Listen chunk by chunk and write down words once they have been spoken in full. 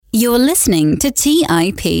You're listening to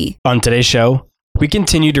TIP. On today's show, we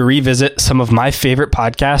continue to revisit some of my favorite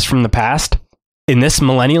podcasts from the past in this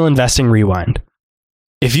Millennial Investing Rewind.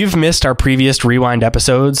 If you've missed our previous Rewind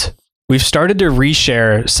episodes, we've started to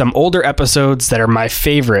reshare some older episodes that are my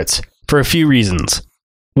favorites for a few reasons.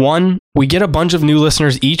 One, we get a bunch of new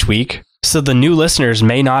listeners each week, so the new listeners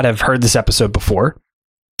may not have heard this episode before.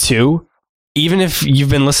 Two, even if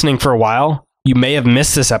you've been listening for a while, you may have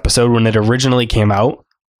missed this episode when it originally came out.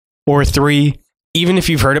 Or three, even if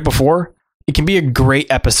you've heard it before, it can be a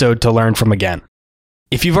great episode to learn from again.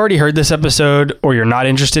 If you've already heard this episode or you're not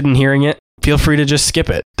interested in hearing it, feel free to just skip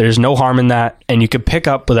it. There's no harm in that, and you could pick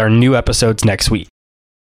up with our new episodes next week.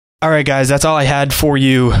 All right, guys, that's all I had for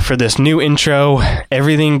you for this new intro.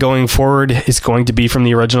 Everything going forward is going to be from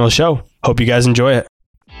the original show. Hope you guys enjoy it.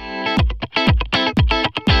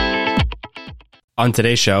 On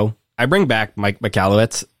today's show, I bring back Mike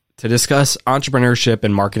Michalowicz to discuss entrepreneurship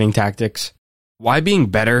and marketing tactics, why being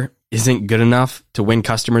better isn't good enough to win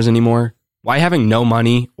customers anymore, why having no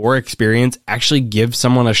money or experience actually gives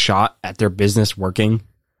someone a shot at their business working,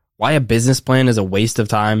 why a business plan is a waste of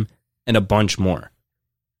time, and a bunch more.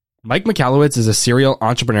 Mike Michalowicz is a serial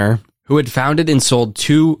entrepreneur who had founded and sold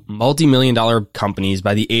 2 multi-million-dollar companies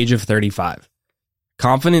by the age of 35.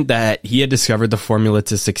 Confident that he had discovered the formula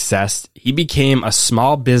to success, he became a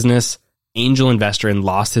small business angel investor and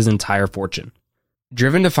lost his entire fortune.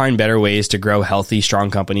 Driven to find better ways to grow healthy, strong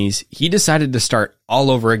companies, he decided to start all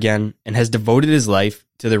over again and has devoted his life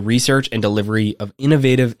to the research and delivery of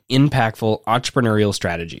innovative, impactful entrepreneurial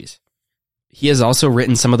strategies. He has also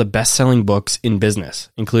written some of the best-selling books in business,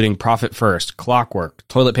 including Profit First, Clockwork,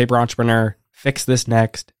 Toilet Paper Entrepreneur, Fix This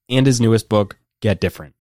Next, and his newest book, Get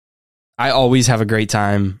Different. I always have a great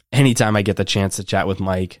time anytime I get the chance to chat with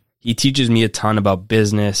Mike. He teaches me a ton about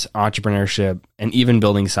business, entrepreneurship, and even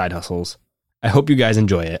building side hustles. I hope you guys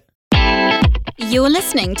enjoy it. You're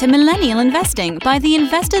listening to Millennial Investing by the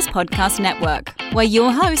Investors Podcast Network, where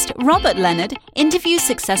your host, Robert Leonard, interviews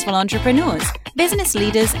successful entrepreneurs, business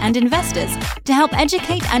leaders, and investors to help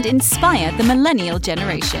educate and inspire the millennial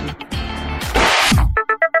generation.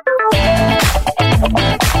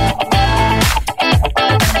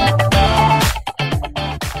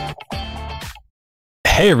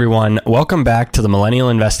 Hey everyone, welcome back to the Millennial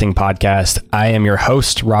Investing Podcast. I am your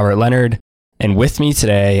host, Robert Leonard, and with me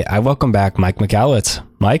today, I welcome back Mike Michalowicz.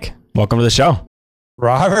 Mike, welcome to the show.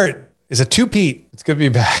 Robert, it's a two-peat. It's good to be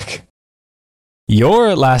back.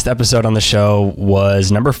 Your last episode on the show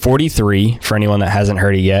was number 43 for anyone that hasn't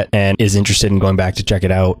heard it yet and is interested in going back to check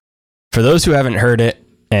it out. For those who haven't heard it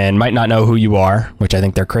and might not know who you are, which I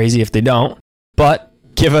think they're crazy if they don't, but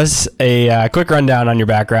give us a quick rundown on your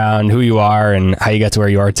background, who you are, and how you got to where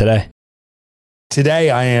you are today.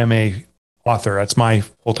 Today, I am a author. That's my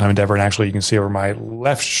full-time endeavor. And actually, you can see over my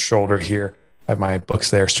left shoulder here, I have my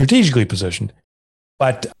books there, strategically positioned.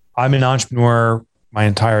 But I'm an entrepreneur my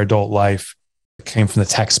entire adult life. I came from the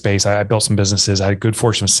tech space. I built some businesses. I had good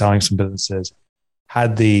fortune of selling some businesses.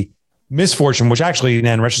 Had the misfortune, which actually,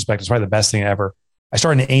 in retrospect, is probably the best thing ever. I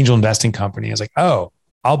started an angel investing company. I was like, oh,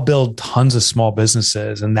 I'll build tons of small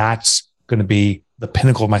businesses, and that's going to be the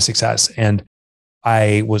pinnacle of my success. And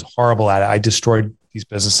I was horrible at it. I destroyed these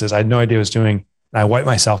businesses. I had no idea what I was doing. And I wiped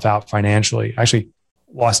myself out financially. I actually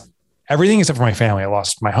lost everything except for my family. I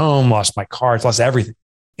lost my home, lost my cars, lost everything,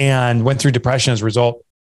 and went through depression as a result.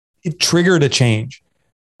 It triggered a change.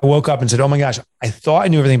 I woke up and said, oh my gosh, I thought I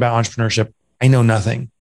knew everything about entrepreneurship. I know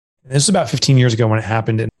nothing. And this was about 15 years ago when it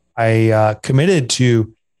happened. And I committed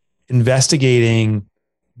to investigating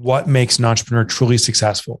what makes an entrepreneur truly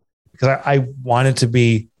successful, because I wanted to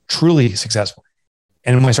be truly successful.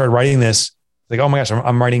 And when I started writing this, like, oh my gosh,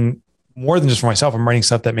 I'm writing more than just for myself. I'm writing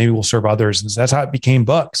stuff that maybe will serve others. And so that's how it became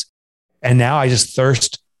books. And now I just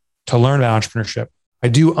thirst to learn about entrepreneurship. I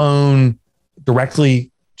do own directly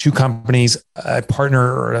 2 companies, a partner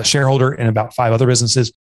or a shareholder in about 5 other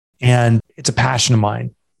businesses. And it's a passion of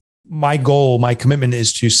mine. My goal, my commitment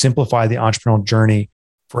is to simplify the entrepreneurial journey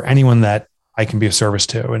for anyone that I can be of service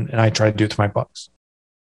to. And I try to do it through my books.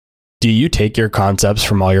 Do you take your concepts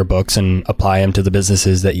from all your books and apply them to the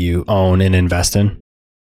businesses that you own and invest in?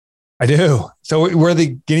 I do. So we're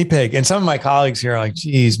the guinea pig. And some of my colleagues here are like,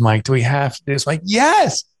 geez, Mike, do we have to do this? I'm like,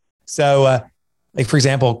 yes. So like, for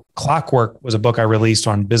example, Clockwork was a book I released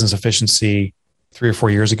on business efficiency 3 or 4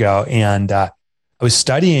 years ago. And I was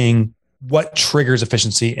studying what triggers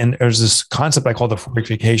efficiency. And there's this concept I call the 4-week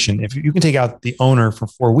vacation. If you can take out the owner for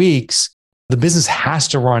 4 weeks, the business has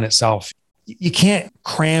to run itself. You can't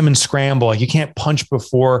cram and scramble. Like, you can't punch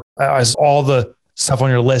before all the stuff on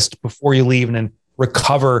your list before you leave and then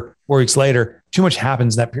recover 4 weeks later. Too much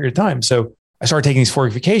happens in that period of time. So I started taking these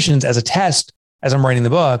fortifications as a test as I'm writing the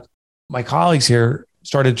book. My colleagues here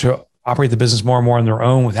started to operate the business more and more on their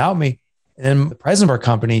own without me. And then the president of our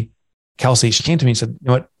company, Kelsey, she came to me and said, you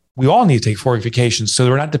know what, we all need to take fortifications so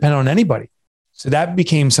that we're not dependent on anybody. So that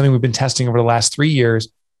became something we've been testing over the last 3 years.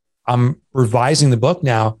 I'm revising the book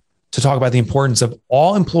now to talk about the importance of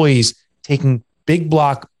all employees taking big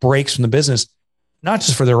block breaks from the business, not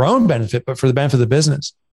just for their own benefit, but for the benefit of the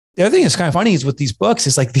business. The other thing that's kind of funny is with these books,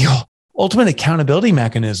 it's like the ultimate accountability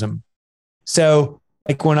mechanism. So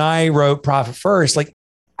like when I wrote Profit First, like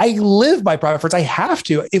I live by Profit First. I have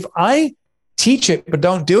to. If I teach it but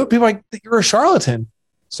don't do it, people are like, you're a charlatan.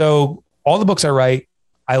 So all the books I write,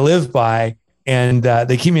 I live by, and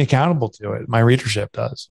they keep me accountable to it. My readership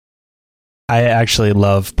does. I actually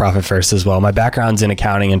love Profit First as well. My background's in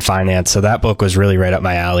accounting and finance, so that book was really right up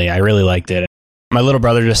my alley. I really liked it. My little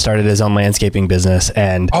brother just started his own landscaping business,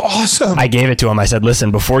 and awesome. I gave it to him. I said,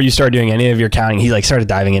 listen, before you start doing any of your accounting, he like started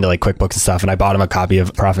diving into like QuickBooks and stuff, and I bought him a copy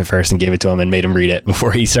of Profit First and gave it to him and made him read it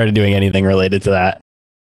before he started doing anything related to that.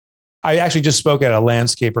 I actually just spoke at a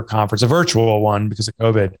landscaper conference, a virtual one because of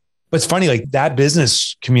COVID. But it's funny, like that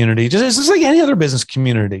business community, just like any other business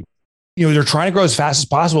community, you know, they're trying to grow as fast as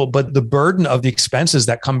possible, but the burden of the expenses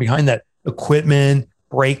that come behind that, equipment,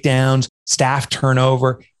 breakdowns, staff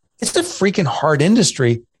turnover, it's a freaking hard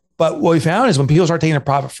industry. But what we found is when people start taking a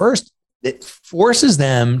profit first, it forces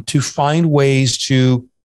them to find ways to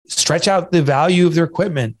stretch out the value of their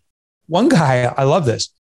equipment. One guy, I love this.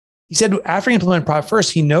 He said after he implemented profit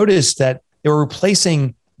first, he noticed that they were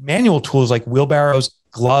replacing manual tools like wheelbarrows,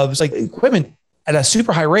 gloves, like equipment at a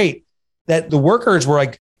super high rate, that the workers were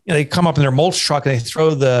like, you know, they come up in their mulch truck and they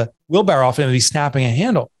throw the wheelbarrow off and it'd be snapping a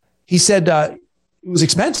handle. He said it was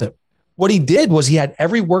expensive. What he did was he had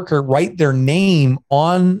every worker write their name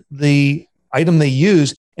on the item they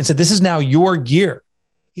use and said, this is now your gear.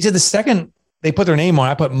 He said the second they put their name on,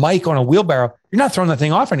 I put Mike on a wheelbarrow, you're not throwing that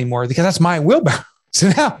thing off anymore because that's my wheelbarrow. So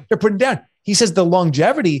now they're putting it down. He says the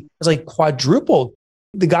longevity is like quadrupled.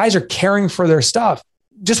 The guys are caring for their stuff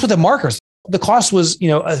just with the markers. The cost was, you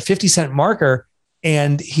know, a 50-cent marker,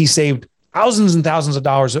 and he saved thousands and thousands of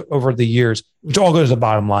dollars over the years, which all goes to the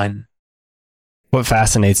bottom line. What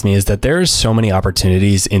fascinates me is that there are so many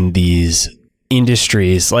opportunities in these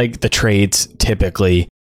industries, like the trades typically,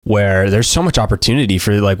 where there's so much opportunity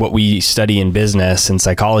for like what we study in business and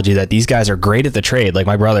psychology, that these guys are great at the trade. Like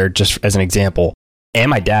my brother, just as an example, and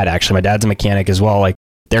my dad, actually, my dad's a mechanic as well. Like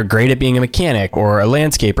they're great at being a mechanic or a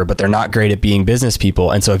landscaper, but they're not great at being business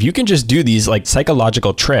people. And so if you can just do these like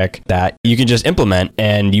psychological trick that you can just implement,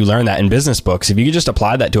 and you learn that in business books, if you could just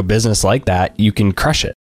apply that to a business like that, you can crush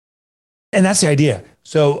it. And that's the idea.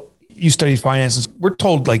 So you study finances. We're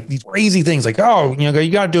told like these crazy things like, oh, you know, you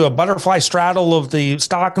got to do a butterfly straddle of the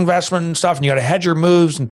stock investment and stuff. And you got to hedge your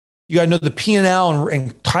moves, and you got to know the P&L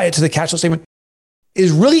and tie it to the cash flow statement.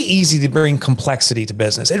 It's really easy to bring complexity to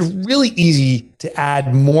business. It's really easy to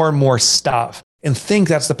add more and more stuff and think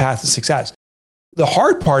that's the path to success. The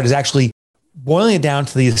hard part is actually boiling it down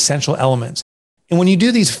to the essential elements. And when you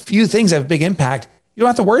do these few things that have big impact, you don't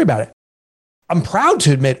have to worry about it. I'm proud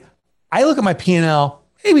to admit, I look at my P&L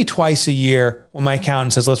maybe twice a year when my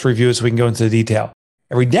accountant says, let's review it so we can go into the detail.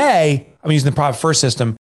 Every day, I'm using the Profit First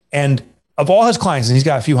system. And of all his clients, and he's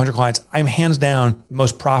got a few hundred clients, I'm hands down the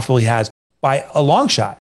most profitable he has by a long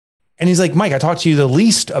shot. And he's like, Mike, I talked to you the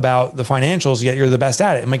least about the financials, yet you're the best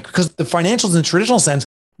at it. I'm like, because the financials in the traditional sense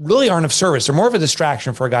really aren't of service. They're more of a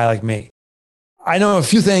distraction for a guy like me. I know a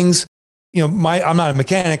few things, you know, I'm not a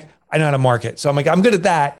mechanic. I know how to market. So I'm like, I'm good at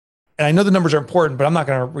that. And I know the numbers are important, but I'm not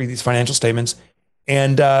going to read these financial statements.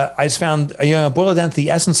 And I just found, you know, boil it down to the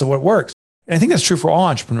essence of what works. And I think that's true for all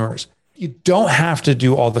entrepreneurs. You don't have to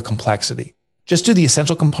do all the complexity. Just do the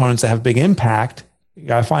essential components that have big impact. You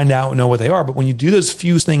got to find out and know what they are. But when you do those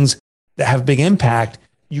few things that have big impact,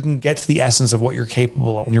 you can get to the essence of what you're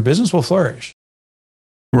capable of, and your business will flourish.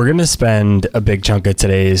 We're going to spend a big chunk of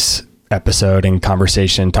today's episode and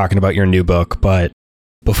conversation talking about your new book. But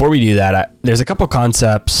before we do that, there's a couple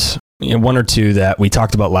concepts, you know, one or two that we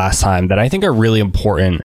talked about last time that I think are really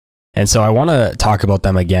important. And so I want to talk about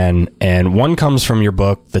them again. And one comes from your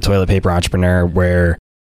book, The Toilet Paper Entrepreneur, where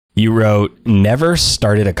you wrote, never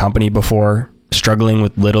started a company before, struggling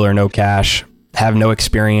with little or no cash, have no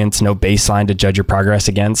experience, no baseline to judge your progress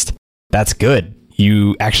against. That's good.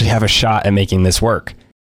 You actually have a shot at making this work.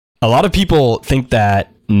 A lot of people think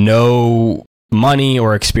that no money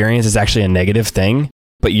or experience is actually a negative thing,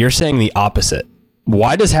 but you're saying the opposite.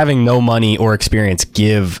 Why does having no money or experience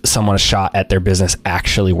give someone a shot at their business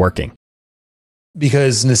actually working?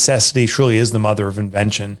 Because necessity truly is the mother of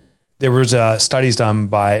invention. There was studies done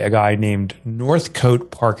by a guy named Northcote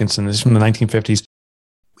Parkinson. This is from the 1950s.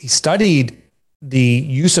 He studied the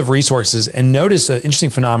use of resources and noticed an interesting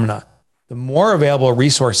phenomena. The more available a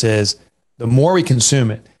resource is, the more we consume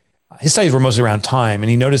it. His studies were mostly around time. And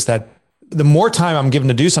he noticed that the more time I'm given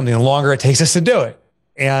to do something, the longer it takes us to do it.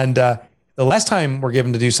 And the less time we're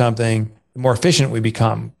given to do something, the more efficient we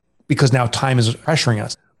become, because now time is pressuring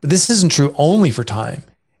us. But this isn't true only for time.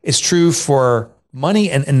 It's true for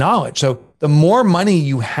money and knowledge. So the more money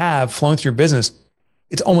you have flowing through your business,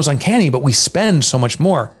 it's almost uncanny, but we spend so much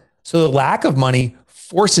more. So the lack of money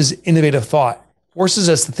forces innovative thought, forces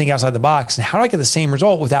us to think outside the box. And how do I get the same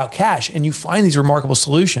result without cash? And you find these remarkable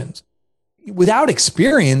solutions. Without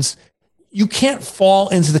experience, you can't fall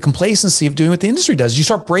into the complacency of doing what the industry does. You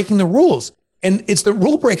start breaking the rules. And it's the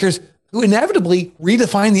rule breakers who inevitably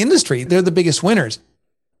redefine the industry. They're the biggest winners.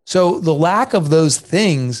 So the lack of those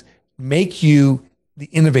things make you the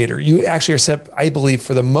innovator. You actually are set, I believe,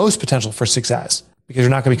 for the most potential for success because you're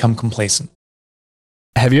not going to become complacent.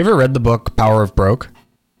 Have you ever read the book Power of Broke?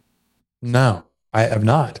 No, I have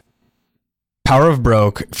not. Power of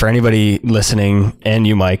Broke, for anybody listening and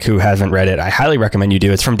you, Mike, who hasn't read it, I highly recommend you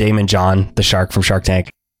do. It's from Damon John, the shark from Shark Tank.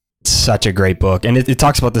 It's such a great book. And it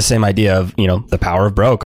talks about the same idea of, the power of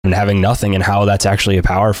broke and having nothing and how that's actually a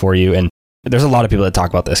power for you. And there's a lot of people that talk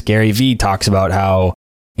about this. Gary Vee talks about how,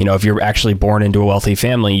 if you're actually born into a wealthy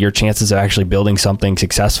family, your chances of actually building something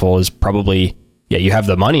successful is probably, you have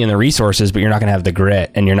the money and the resources, but you're not going to have the grit,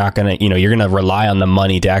 and you're not going to, you're going to rely on the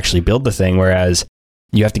money to actually build the thing. Whereas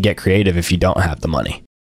you have to get creative if you don't have the money.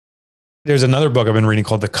 There's another book I've been reading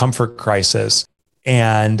called The Comfort Crisis.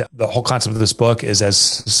 And the whole concept of this book is as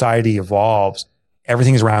society evolves,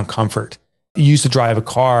 everything is around comfort. You used to drive a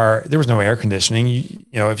car, there was no air conditioning.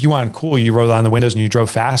 If you wanted cool, you rolled down the windows and you drove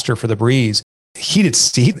faster for the breeze. Heated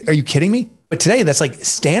seat, are you kidding me? But today that's like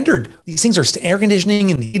standard. These things are air conditioning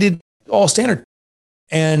and heated, all standard.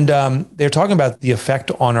 And they're talking about the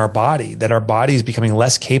effect on our body, that our body is becoming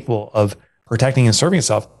less capable of protecting and serving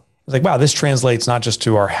itself. It's like, wow, this translates not just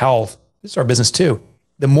to our health, this is our business too.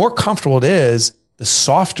 The more comfortable it is, the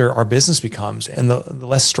softer our business becomes and the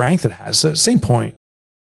less strength it has. So same point.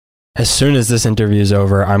 As soon as this interview is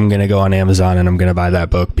over, I'm going to go on Amazon and I'm going to buy that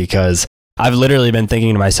book, because I've literally been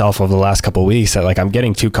thinking to myself over the last couple of weeks that I'm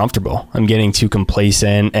getting too comfortable. I'm getting too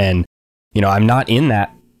complacent, and, I'm not in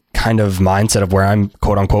that kind of mindset of where I'm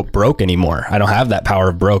quote unquote broke anymore. I don't have that power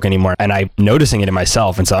of broke anymore, and I'm noticing it in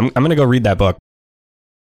myself. And so I'm going to go read that book.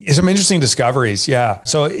 Some interesting discoveries. Yeah.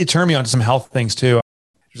 So it turned me on to some health things too.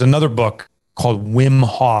 There's another book called Wim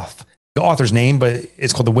Hof, the author's name, but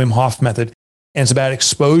it's called the Wim Hof method. And it's about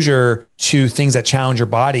exposure to things that challenge your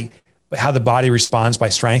body, but how the body responds by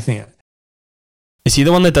strengthening it. Is he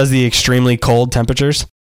the one that does the extremely cold temperatures?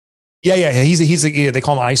 Yeah. They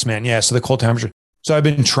call him Iceman. Yeah. So the cold temperature. So I've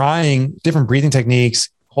been trying different breathing techniques,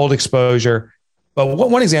 cold exposure. But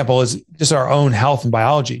one example is just our own health and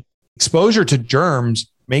biology. Exposure to germs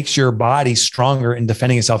makes your body stronger in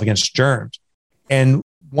defending itself against germs. And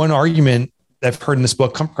one argument that I've heard in this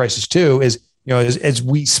book, Comfort Crisis too, is, as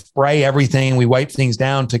we spray everything, we wipe things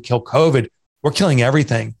down to kill COVID, we're killing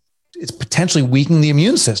everything. It's potentially weakening the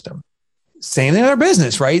immune system. Same thing in our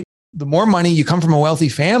business, right? The more money you come from a wealthy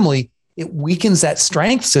family, it weakens that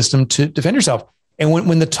strength system to defend yourself. And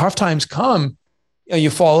when the tough times come,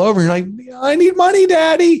 you fall over and you're like, I need money,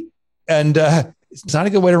 daddy. And it's not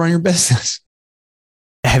a good way to run your business.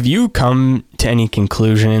 Have you come to any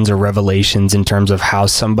conclusions or revelations in terms of how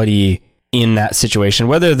somebody in that situation,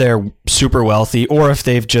 whether they're super wealthy or if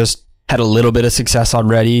they've just had a little bit of success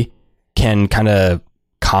already, can kind of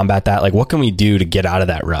combat that? What can we do to get out of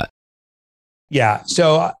that rut? Yeah.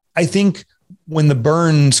 So I think when the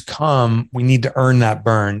burns come, we need to earn that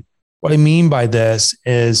burn. What I mean by this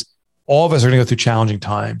is all of us are going to go through challenging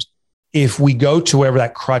times. If we go to wherever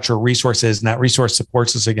that crutch or resource is and that resource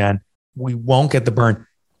supports us again, we won't get the burn.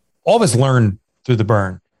 All of us learn through the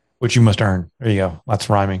burn, which you must earn. There you go. That's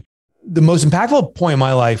rhyming. The most impactful point in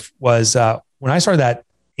my life was when I started that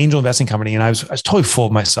angel investing company, and I was totally full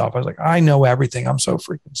of myself. I was like, I know everything. I'm so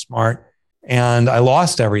freaking smart. And I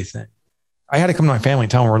lost everything. I had to come to my family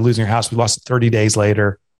and tell them we're losing our house. We lost it 30 days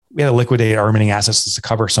later. We had to liquidate our remaining assets to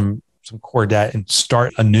cover some core debt and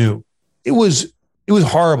start anew. It was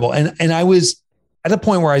horrible. And I was at a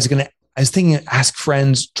point where I was thinking, ask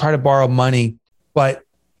friends, try to borrow money, but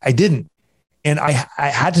I didn't. And I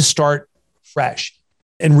had to start fresh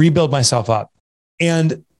and rebuild myself up.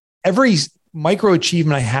 And every micro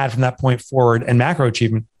achievement I had from that point forward and macro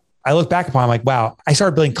achievement, I look back upon, I'm like, wow, I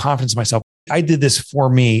started building confidence in myself. I did this for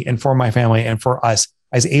me and for my family and for us.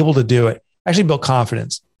 I was able to do it. I actually built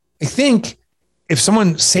confidence. I think if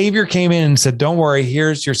someone savior came in and said, don't worry,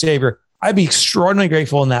 here's your savior, I'd be extraordinarily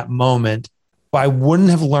grateful in that moment, but I wouldn't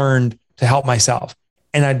have learned to help myself.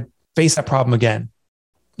 And I'd face that problem again.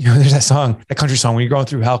 There's that song, that country song, when you're going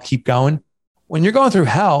through hell, keep going. When you're going through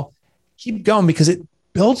hell, keep going, because it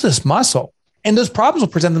builds this muscle and those problems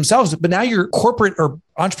will present themselves. But now your corporate or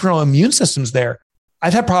entrepreneurial immune system's there.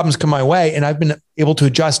 I've had problems come my way and I've been able to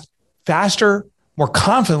adjust faster, more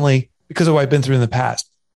confidently because of what I've been through in the past.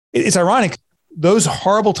 It's ironic. Those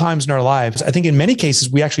horrible times in our lives, I think in many cases,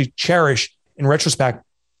 we actually cherish in retrospect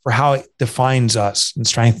for how it defines us and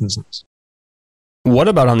strengthens us. What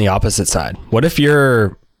about on the opposite side? What if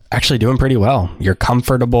you're actually doing pretty well? You're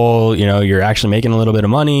comfortable, you're actually making a little bit of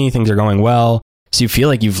money, things are going well. So you feel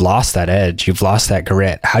like you've lost that edge, you've lost that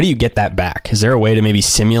grit. How do you get that back? Is there a way to maybe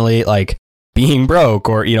simulate like being broke,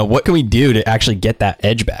 or, what can we do to actually get that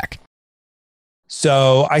edge back?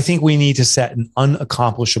 So I think we need to set an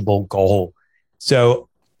unaccomplishable goal. So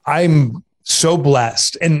I'm so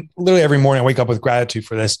blessed, and literally every morning I wake up with gratitude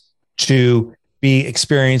for this, to be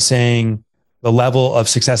experiencing the level of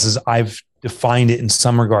successes I've defined it in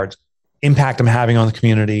some regards, impact I'm having on the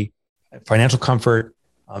community, financial comfort,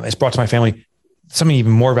 it's brought to my family, something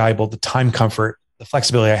even more valuable, the time comfort, the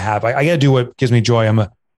flexibility I have. I got to do what gives me joy. I'm a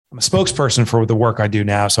spokesperson for the work I do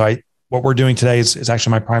now. So what we're doing today is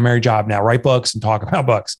actually my primary job now, write books and talk about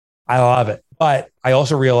books. I love it. But I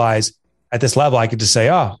also realize at this level, I could just say,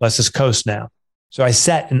 oh, let's just coast now. So I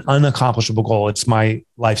set an unaccomplishable goal. It's my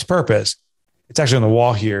life's purpose. It's actually on the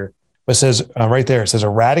wall here. But it says right there, it says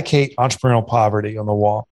eradicate entrepreneurial poverty on the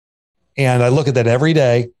wall. And I look at that every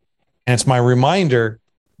day. And it's my reminder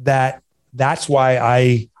that that's why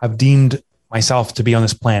I have deemed myself to be on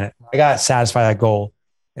this planet. I got to satisfy that goal.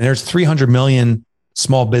 And there's 300 million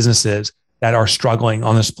small businesses that are struggling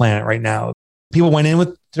on this planet right now. People went in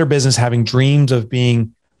with their business having dreams of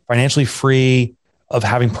being financially free, of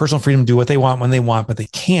having personal freedom to do what they want when they want, but they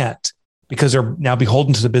can't because they're now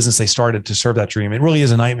beholden to the business they started to serve that dream. It really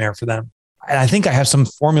is a nightmare for them. And I think I have some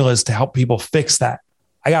formulas to help people fix that.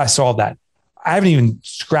 I got to solve that. I haven't even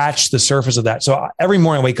scratched the surface of that. So every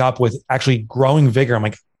morning I wake up with actually growing vigor. I'm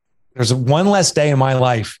like, there's one less day in my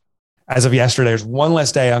life. As of yesterday, there's one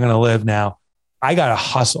less day I'm going to live now. I got to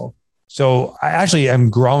hustle. So I actually am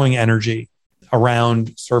growing energy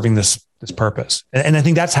around serving this purpose. And I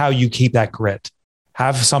think that's how you keep that grit.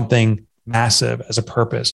 Have something massive as a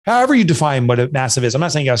purpose. However you define what a massive is. I'm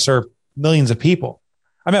not saying you got to serve millions of people.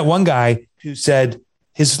 I met one guy who said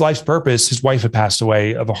his life's purpose, his wife had passed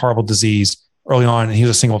away of a horrible disease early on, and he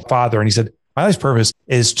was a single father. And he said, my life's purpose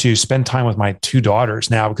is to spend time with my 2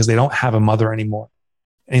 daughters now because they don't have a mother anymore.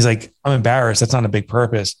 And he's like, I'm embarrassed. That's not a big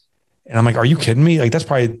purpose. And I'm like, are you kidding me? Like, that's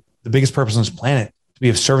probably the biggest purpose on this planet, to be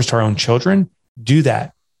of service to our own children. Do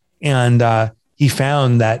that. And he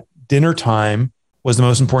found that dinner time was the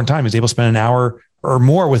most important time. He was able to spend an hour or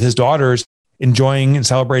more with his daughters, enjoying and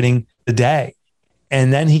celebrating the day.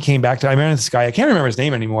 And then he came back to, I ran into this guy, I can't remember his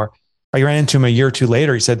name anymore. I ran into him a year or two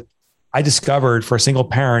later. He said, I discovered for a single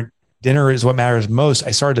parent, dinner is what matters most.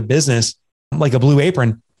 I started a business like a Blue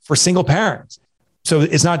Apron for single parents. So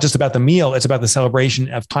it's not just about the meal, it's about the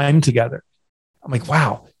celebration of time together. I'm like,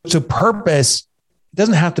 wow. So purpose, it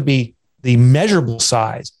doesn't have to be the measurable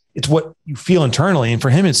size. It's what you feel internally. And for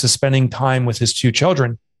him, it's just spending time with his 2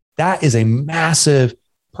 children. That is a massive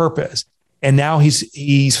purpose. And now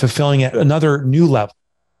he's fulfilling it at another new level.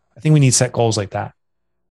 I think we need to set goals like that.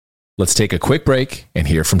 Let's take a quick break and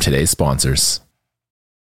hear from today's sponsors.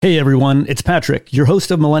 Hey everyone, it's Patrick, your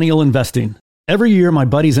host of Millennial Investing. Every year, my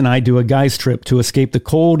buddies and I do a guy's trip to escape the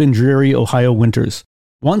cold and dreary Ohio winters.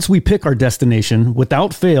 Once we pick our destination,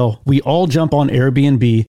 without fail, we all jump on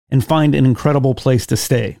Airbnb and find an incredible place to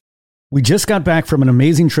stay. We just got back from an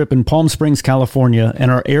amazing trip in Palm Springs, California,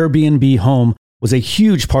 and our Airbnb home was a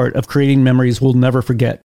huge part of creating memories we'll never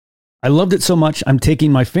forget. I loved it so much, I'm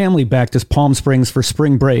taking my family back to Palm Springs for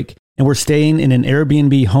spring break, and we're staying in an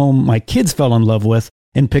Airbnb home my kids fell in love with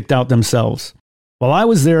and picked out themselves. While I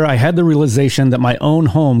was there, I had the realization that my own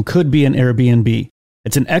home could be an Airbnb.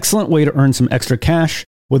 It's an excellent way to earn some extra cash,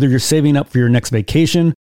 whether you're saving up for your next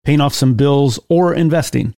vacation, paying off some bills, or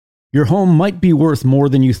investing. Your home might be worth more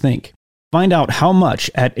than you think. Find out how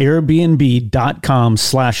much at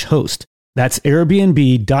airbnb.com/host. That's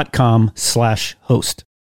airbnb.com/host.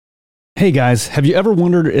 Hey guys, have you ever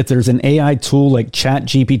wondered if there's an AI tool like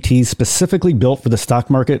ChatGPT specifically built for the stock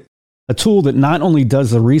market? A tool that not only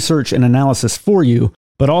does the research and analysis for you,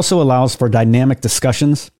 but also allows for dynamic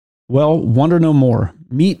discussions? Well, wonder no more.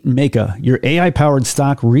 Meet Meka, your AI-powered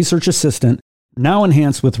stock research assistant, now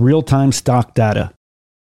enhanced with real-time stock data.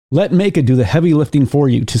 Let Meka do the heavy lifting for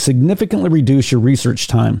you to significantly reduce your research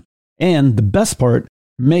time. And the best part,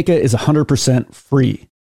 Meka is 100% free.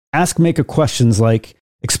 Ask Meka questions like,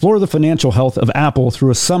 explore the financial health of Apple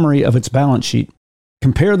through a summary of its balance sheet.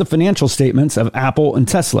 Compare the financial statements of Apple and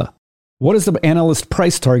Tesla. What is the analyst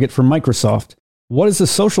price target for Microsoft? What is the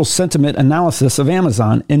social sentiment analysis of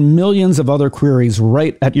Amazon? And millions of other queries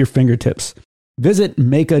right at your fingertips. Visit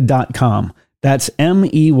Meka.com. That's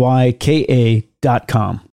MEYKA.com.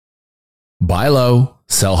 Buy low,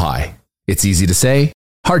 sell high. It's easy to say,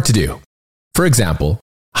 hard to do. For example,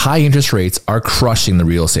 high interest rates are crushing the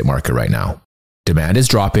real estate market right now. Demand is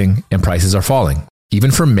dropping and prices are falling,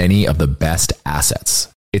 even for many of the best assets.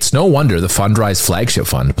 It's no wonder the Fundrise flagship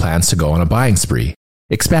fund plans to go on a buying spree,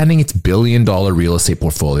 expanding its billion-dollar real estate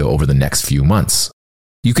portfolio over the next few months.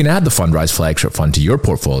 You can add the Fundrise flagship fund to your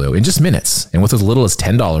portfolio in just minutes and with as little as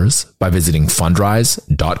 $10 by visiting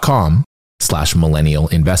fundrise.com/millennial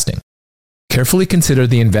investing. Carefully consider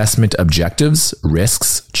the investment objectives,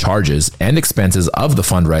 risks, charges, and expenses of the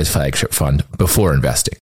Fundrise flagship fund before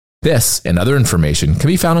investing. This and other information can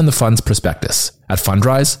be found in the fund's prospectus at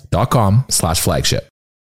fundrise.com/flagship.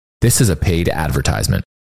 This is a paid advertisement.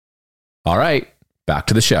 All right, back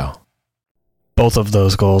to the show. Both of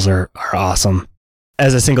those goals are awesome.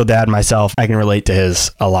 As a single dad myself, I can relate to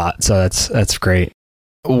his a lot. So that's great.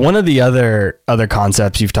 One of the other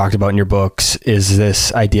concepts you've talked about in your books is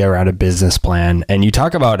this idea around a business plan. And you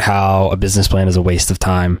talk about how a business plan is a waste of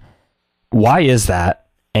time. Why is that?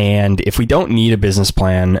 And if we don't need a business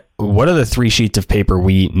plan, what are the 3 sheets of paper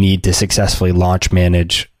we need to successfully launch,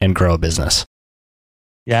 manage, and grow a business?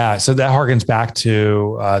 Yeah, so that harkens back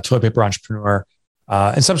to Toilet Paper Entrepreneur.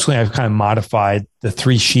 And subsequently, I've kind of modified the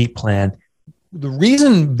 3-sheet plan. The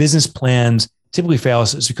reason business plans typically fail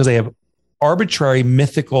is because they have arbitrary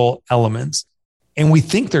mythical elements and we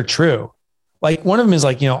think they're true. Like one of them is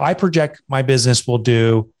like, I project my business will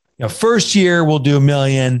do, first year we'll do $1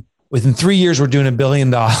 million. Within 3 years, we're doing $1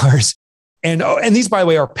 billion. And these, by the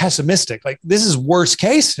way, are pessimistic. Like this is worst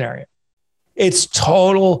case scenario. It's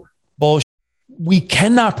total bullshit. We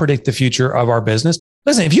cannot predict the future of our business.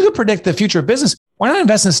 Listen, if you could predict the future of business, why not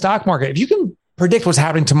invest in the stock market? If you can predict what's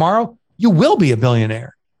happening tomorrow, you will be a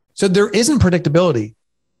billionaire. So there isn't predictability.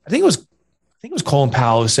 I think it was Colin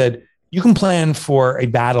Powell who said, you can plan for a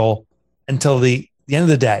battle until the end of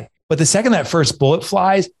the day. But the second that first bullet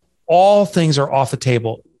flies, all things are off the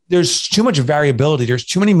table. There's too much variability. There's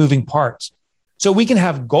too many moving parts. So we can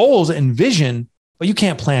have goals and vision, but you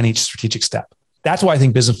can't plan each strategic step. That's why I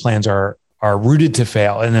think business plans are rooted to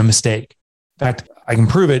fail and a mistake. In fact, I can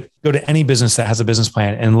prove it. Go to any business that has a business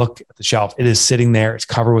plan and look at the shelf. It is sitting there. It's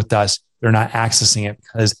covered with dust. They're not accessing it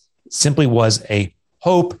because it simply was a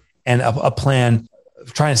hope and a plan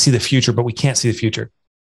of trying to see the future, but we can't see the future.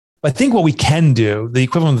 But I think what we can do, the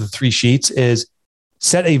equivalent of the 3 sheets, is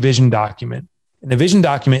set a vision document. And the vision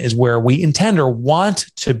document is where we intend or want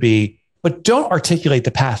to be, but don't articulate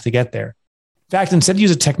the path to get there. In fact, instead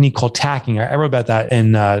use a technique called tacking. I wrote about that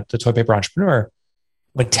in the Toilet Paper Entrepreneur.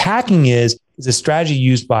 What tacking is a strategy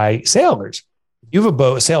used by sailors. You have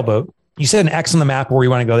a sailboat, you set an X on the map where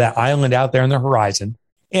you want to go, that island out there on the horizon,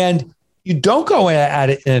 and you don't go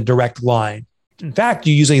at it in a direct line. In fact,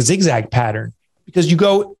 you use a zigzag pattern because you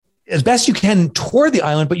go as best you can toward the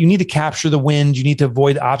island, but you need to capture the wind. You need to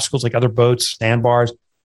avoid obstacles like other boats, sandbars,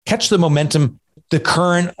 catch the momentum, the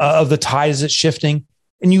current of the tide as it's shifting.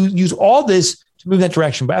 And you use all this to move that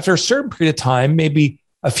direction. But after a certain period of time, maybe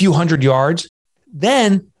a few hundred yards,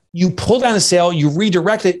 then you pull down the sail, you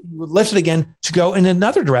redirect it, you lift it again to go in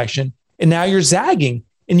another direction. And now you're zagging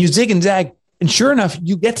and you zig and zag. And sure enough,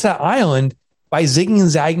 you get to that island by zigging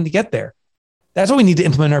and zagging to get there. That's what we need to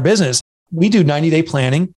implement in our business. We do 90-day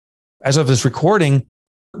planning. As of this recording,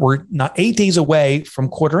 we're not 8 days away from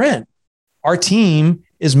quarter end. Our team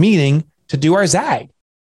is meeting to do our zag.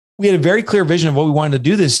 We had a very clear vision of what we wanted to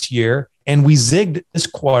do this year, and we zigged this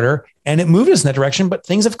quarter, and it moved us in that direction, but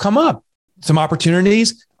things have come up. Some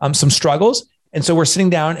opportunities, some struggles. And so we're sitting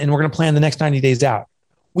down and we're going to plan the next 90 days out.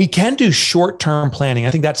 We can do short-term planning.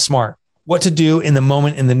 I think that's smart. What to do in the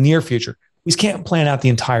moment, in the near future. We can't plan out the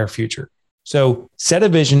entire future. So set a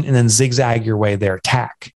vision and then zigzag your way there.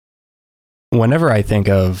 Tack. Whenever I think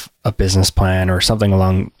of a business plan or something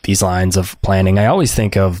along these lines of planning, I always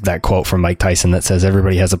think of that quote from Mike Tyson that says,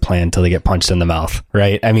 everybody has a plan until they get punched in the mouth,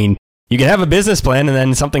 right? I mean, you can have a business plan and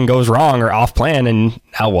then something goes wrong or off plan, and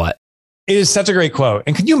now what? It is such a great quote.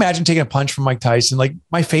 And can you imagine taking a punch from Mike Tyson? Like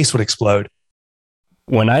my face would explode.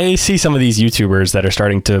 When I see some of these YouTubers that are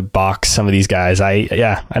starting to box some of these guys, I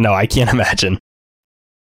know, I can't imagine.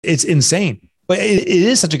 It's insane, but it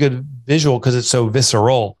is such a good visual because it's so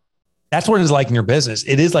visceral. That's what it is like in your business.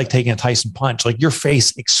 It is like taking a Tyson punch. Like your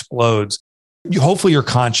face explodes. Hopefully you're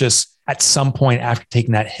conscious. at some point after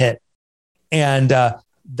taking that hit. And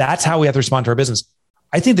that's how we have to respond to our business.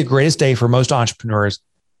 I think the greatest day for most entrepreneurs,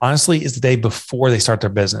 honestly, is the day before they start their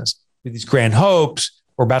business. With these grand hopes,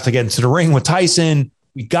 we're about to get into the ring with Tyson.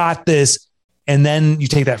 We got this. And then you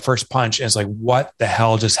take that first punch and it's like, what the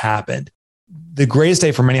hell just happened? The greatest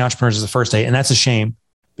day for many entrepreneurs is the first day. And that's a shame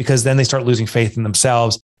because then they start losing faith in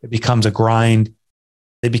themselves. It becomes a grind.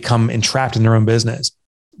 They become entrapped in their own business.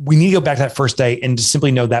 We need to go back to that first day and just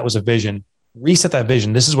simply know that was a vision. Reset that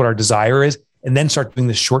vision. This is what our desire is. And then start doing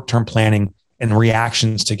the short-term planning and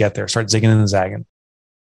reactions to get there. Start zigging and zagging.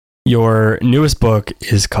 Your newest book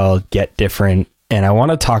is called Get Different. And I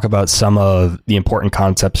want to talk about some of the important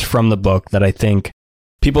concepts from the book that I think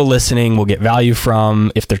people listening will get value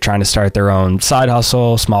from if they're trying to start their own side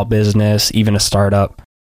hustle, small business, even a startup.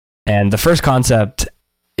 And the first concept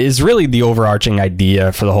is really the overarching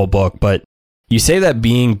idea for the whole book. But you say that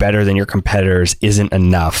being better than your competitors isn't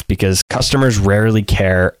enough because customers rarely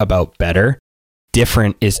care about better.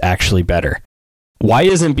 Different is actually better. Why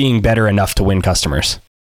isn't being better enough to win customers?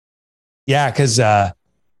 Yeah, because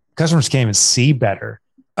customers can't even see better.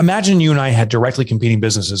 Imagine you and I had directly competing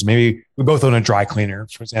businesses. Maybe we both own a dry cleaner,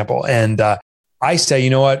 for example. And I say, you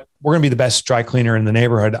know what? We're going to be the best dry cleaner in the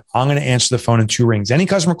neighborhood. I'm going to answer the phone in 2 rings. Any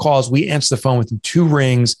customer calls, we answer the phone within 2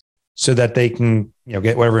 rings so that they can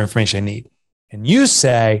get whatever information they need. And you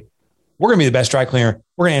say, we're going to be the best dry cleaner.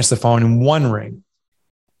 We're going to answer the phone in 1 ring.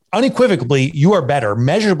 Unequivocally, you are better.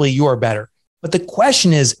 Measurably, you are better. But the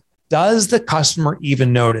question is, does the customer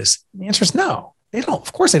even notice? And the answer is no. They don't.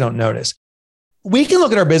 Of course, they don't notice. We can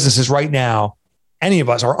look at our businesses right now, any of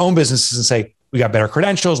us, our own businesses, and say, we got better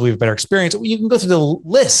credentials, we have better experience. You can go through the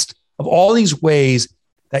list of all these ways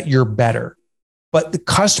that you're better. But the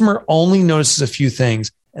customer only notices a few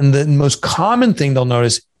things. And the most common thing they'll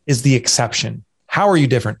notice is the exception. How are you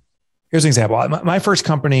different? Here's an example. My first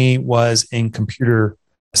company was in computer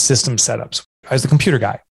system setups. I was the computer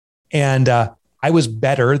guy. And I was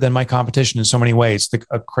better than my competition in so many ways. The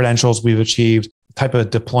credentials we've achieved, the type of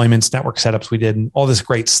deployments, network setups we did, and all this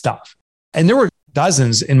great stuff. And there were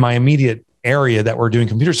dozens in my immediate area that were doing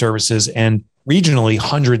computer services and regionally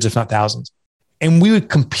hundreds, if not thousands. And we would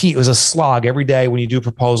compete. It was a slog every day. When you do a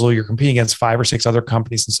proposal, you're competing against 5 or 6 other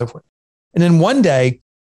companies and so forth. And then one day,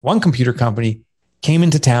 one computer company came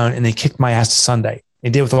into town and they kicked my ass to Sunday. They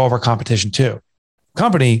did with all of our competition too. The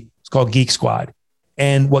company is called Geek Squad.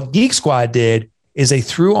 And what Geek Squad did is they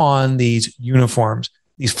threw on these uniforms,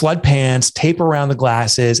 these flood pants, tape around the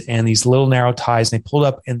glasses, and these little narrow ties. And they pulled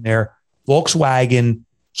up in their Volkswagen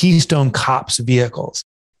Keystone Cops vehicles.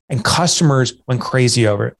 And customers went crazy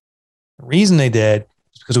over it. The reason they did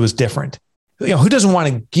is because it was different. Who doesn't want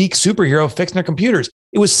a geek superhero fixing their computers?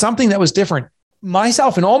 It was something that was different.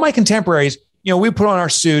 Myself and all my contemporaries, we put on our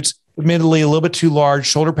suits, admittedly a little bit too large,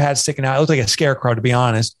 shoulder pads sticking out. It looked like a scarecrow, to be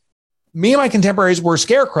honest. Me and my contemporaries were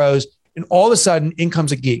scarecrows, and all of a sudden, in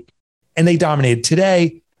comes a geek. And they dominated.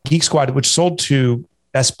 Today, Geek Squad, which sold to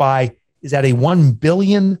Best Buy, is at a $1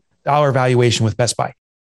 billion valuation with Best Buy.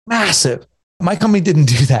 Massive. My company didn't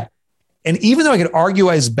do that. And even though I could argue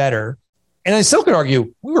I was better, and I still could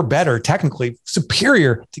argue we were better, technically,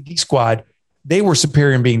 superior to Geek Squad, they were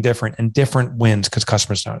superior in being different, and different wins because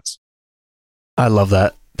customers notice. I love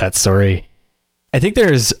that story. I think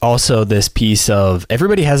there's also this piece of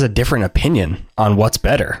everybody has a different opinion on what's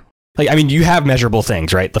better. You have measurable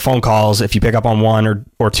things, right? The phone calls, if you pick up on 1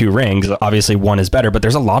 or 2 rings, obviously 1 is better, but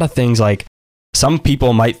there's a lot of things like some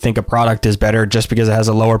people might think a product is better just because it has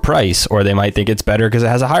a lower price, or they might think it's better because it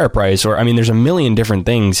has a higher price. Or, there's a million different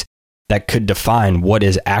things that could define what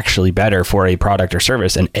is actually better for a product or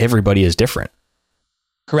service, and everybody is different.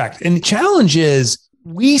 Correct. And the challenge is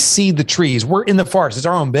we see the trees. We're in the forest. It's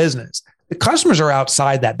our own business. The customers are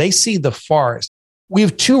outside that. They see the forest. We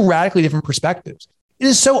have 2 radically different perspectives. It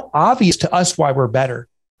is so obvious to us why we're better.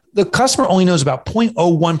 The customer only knows about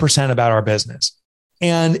 0.01% about our business.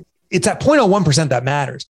 And it's that 0.01% that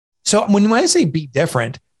matters. So when I say be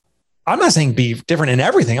different, I'm not saying be different in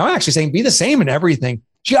everything. I'm actually saying be the same in everything.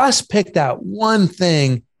 Just pick that one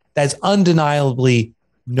thing that's undeniably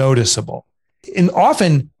noticeable. And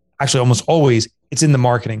often, actually almost always, it's in the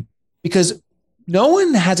marketing, because no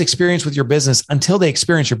one has experience with your business until they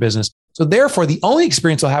experience your business. So therefore, the only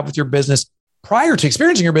experience they'll have with your business prior to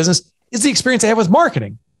experiencing your business is the experience they have with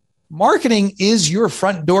marketing. Marketing is your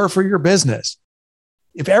front door for your business.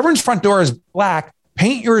 If everyone's front door is black,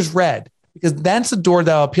 paint yours red, because that's the door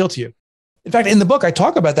that'll appeal to you. In fact, in the book, I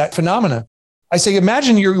talk about that phenomena. I say,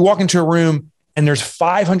 imagine you walk into a room and there's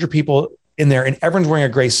 500 people in there and everyone's wearing a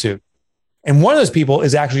gray suit. And one of those people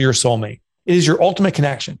is actually your soulmate. It is your ultimate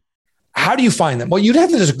connection. How do you find them? Well, you'd have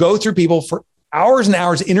to just go through people for hours and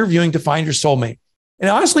hours interviewing to find your soulmate. And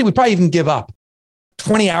honestly, we probably even give up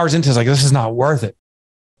 20 hours into it's like, this is not worth it.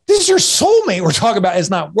 This is your soulmate we're talking about. It's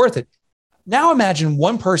not worth it. Now imagine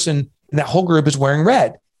one person in that whole group is wearing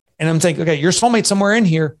red. And I'm thinking, okay, your soulmate somewhere in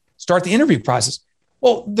here, start the interview process.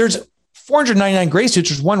 Well, there's 499 gray suits.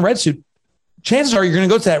 There's one red suit. Chances are you're going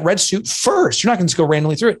to go to that red suit first. You're not going to just go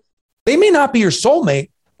randomly through it. They may not be your soulmate,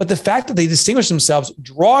 but the fact that they distinguish themselves,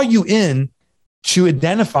 draw you in to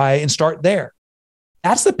identify and start there.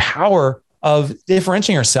 That's the power of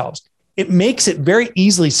differentiating ourselves. It makes it very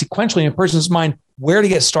easily sequentially in a person's mind where to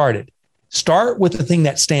get started. Start with the thing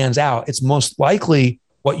that stands out. It's most likely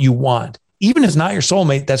what you want. Even if it's not your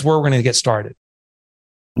soulmate, that's where we're going to get started.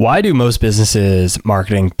 Why do most businesses'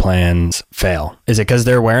 marketing plans fail? Is it because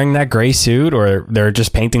they're wearing that gray suit or they're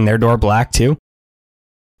just painting their door black too?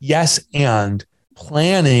 Yes, and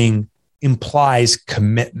planning implies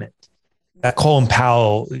commitment. That Colin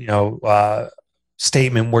Powell,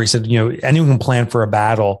 statement where he said, anyone can plan for a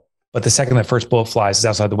battle, but the second that first bullet flies is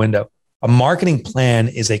outside the window. A marketing plan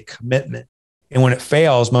is a commitment. And when it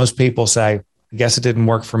fails, most people say, I guess it didn't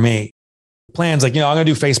work for me. Plans like, I'm going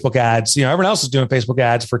to do Facebook ads. Everyone else is doing Facebook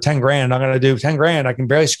ads for 10 grand. I'm going to do 10 grand. I can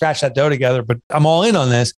barely scratch that dough together, but I'm all in on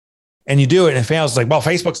this. And you do it and it fails. It's like, well,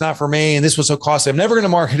 Facebook's not for me. And this was so costly. I'm never going to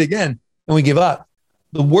market again. And we give up.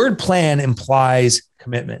 The word plan implies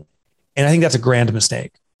commitment. And I think that's a grand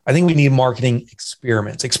mistake. I think we need marketing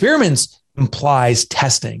experiments. Experiments implies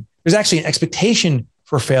testing. There's actually an expectation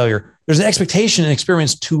for failure. There's an expectation and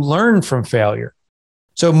experiments to learn from failure.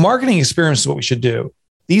 So marketing experiments is what we should do.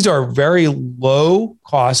 These are very low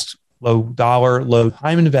cost, low dollar, low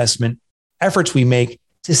time investment efforts we make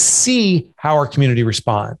to see how our community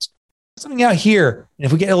responds. Something out here, and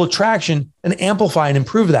if we get a little traction, then amplify and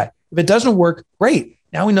improve that. If it doesn't work, great.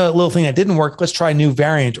 Now we know that little thing that didn't work. Let's try a new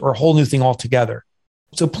variant or a whole new thing altogether.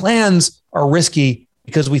 So plans are risky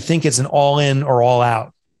because we think it's an all in or all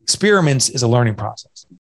out. Experiments is a learning process.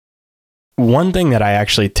 One thing that I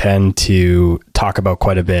actually tend to talk about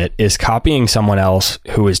quite a bit is copying someone else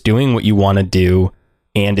who is doing what you want to do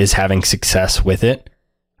and is having success with it.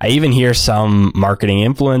 I even hear some marketing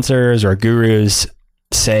influencers or gurus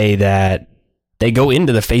say that they go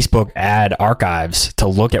into the Facebook ad archives to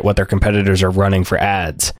look at what their competitors are running for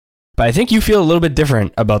ads. But I think you feel a little bit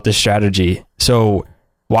different about this strategy. So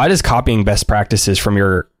why does copying best practices from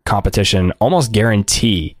your competition almost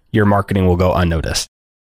guarantee your marketing will go unnoticed?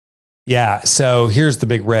 Yeah. So here's the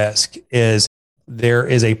big risk is there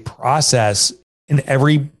is a process in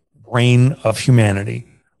every brain of humanity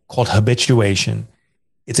called habituation.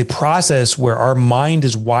 It's a process where our mind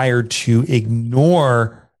is wired to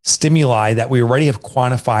ignore stimuli that we already have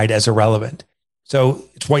quantified as irrelevant. So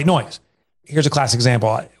it's white noise. Here's a classic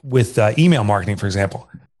example with email marketing, for example.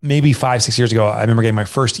 Maybe 5-6 years ago, I remember getting my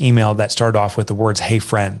first email that started off with the words, "Hey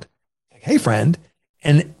friend." Hey friend.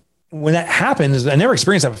 And when that happens, I never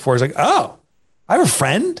experienced that before. It's like, oh, I have a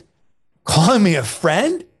friend calling me a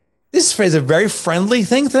friend. This is a very friendly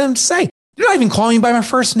thing for them to say. They're not even calling me by my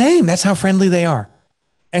first name. That's how friendly they are.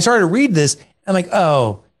 And I started to read this. I'm like,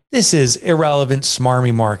 oh, this is irrelevant,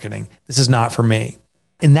 smarmy marketing. This is not for me.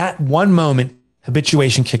 In that one moment,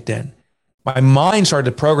 habituation kicked in. My mind started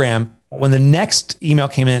to program. When the next email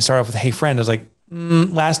came in and started off with, "Hey friend," I was like,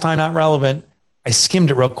 last time, not relevant. I skimmed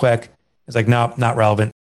it real quick. It's like, no, not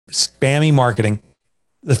relevant. Spammy marketing.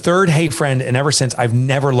 The third, "Hey friend," and ever since, I've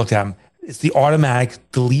never looked at them. It's the automatic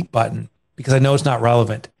delete button because I know it's not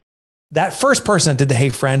relevant. That first person that did the "Hey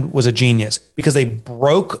friend" was a genius because they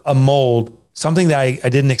broke a mold, something that I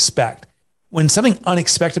didn't expect. When something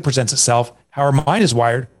unexpected presents itself, how our mind is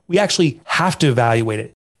wired, we actually have to evaluate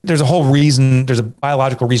it. There's a whole reason, there's a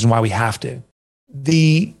biological reason why we have to.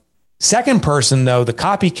 The second person, though, the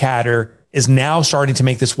copycatter, is now starting to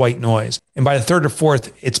make this white noise. And by the third or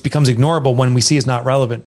fourth, it becomes ignorable when we see it's not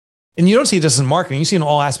relevant. And you don't see it just in marketing. You see it in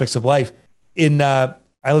all aspects of life. I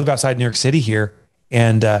live outside New York City here,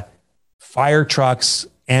 and fire trucks,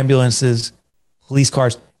 ambulances, police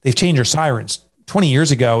cars, they've changed their sirens. 20 years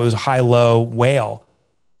ago, it was a high-low wail.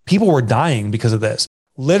 People were dying because of this.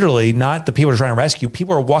 Literally, not the people who are trying to rescue.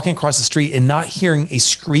 People are walking across the street and not hearing a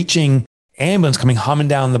screeching ambulance coming humming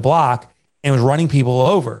down the block and was running people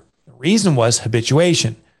over. The reason was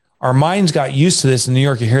habituation. Our minds got used to this. In New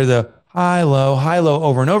York, you hear the high, low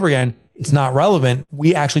over and over again. It's not relevant.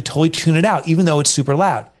 We actually totally tune it out, even though it's super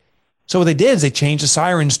loud. So what they did is they changed the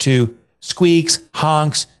sirens to squeaks,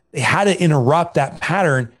 honks. They had to interrupt that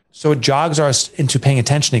pattern so it jogs us into paying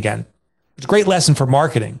attention again. It's a great lesson for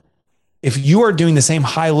marketing. If you are doing the same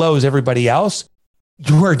high-low as everybody else,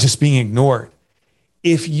 you are just being ignored.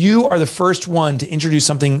 If you are the first one to introduce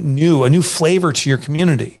something new, a new flavor to your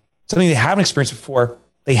community, something they haven't experienced before,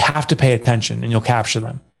 they have to pay attention and you'll capture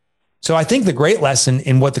them. So I think the great lesson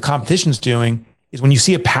in what the competition is doing is when you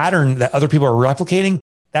see a pattern that other people are replicating,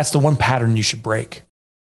 that's the one pattern you should break.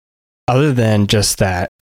 Other than just that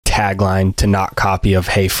tagline to not copy of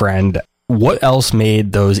 "Hey friend," what else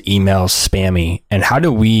made those emails spammy? And how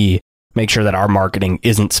do we make sure that our marketing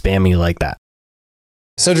isn't spammy like that?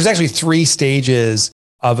 So there's actually 3 stages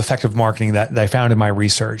of effective marketing that I found in my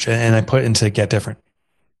research and I put into Get Different.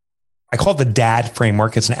 I call it the DAD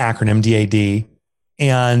framework. It's an acronym, DAD.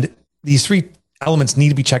 And these 3 elements need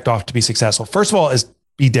to be checked off to be successful. First of all is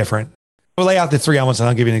be different. I'll lay out the 3 elements and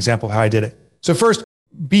I'll give you an example of how I did it. So first,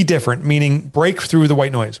 be different, meaning break through the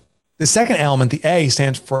white noise. The second element, the A,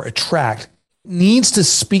 stands for attract, needs to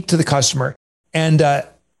speak to the customer. And I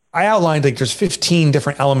outlined like there's 15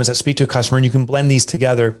 different elements that speak to a customer and you can blend these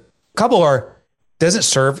together. A couple are, does it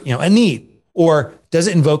serve a need? Or does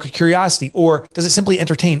it invoke a curiosity? Or does it simply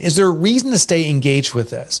entertain? Is there a reason to stay engaged with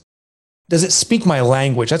this? Does it speak my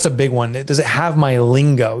language? That's a big one. Does it have my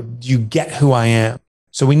lingo? Do you get who I am?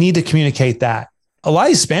 So we need to communicate that. A lot of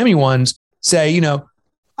these spammy ones say,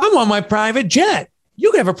 I'm on my private jet.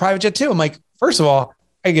 You can have a private jet too. I'm like, first of all,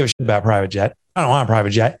 I give a shit about a private jet. I don't want a private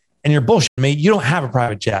jet. And you're bullshitting me. You don't have a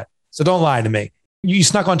private jet. So don't lie to me. You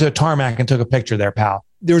snuck onto a tarmac and took a picture there, pal.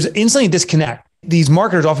 There's instantly a disconnect. These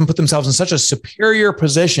marketers often put themselves in such a superior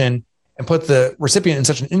position and put the recipient in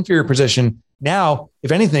such an inferior position. Now,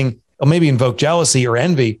 if anything, it'll maybe invoke jealousy or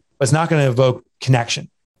envy, but it's not going to evoke connection.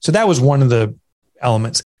 So that was one of the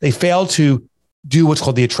elements. They failed to do what's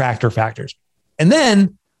called the attractor factors. And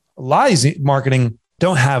then a lot of these marketing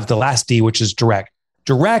don't have the last D, which is direct.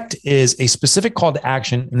 Direct is a specific call to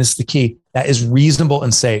action, and this is the key, that is reasonable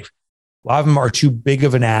and safe. A lot of them are too big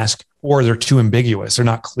of an ask or they're too ambiguous. They're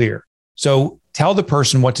not clear. So tell the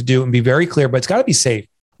person what to do and be very clear, but it's got to be safe.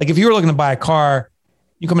 Like if you were looking to buy a car,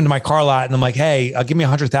 you come into my car lot and I'm like, hey, give me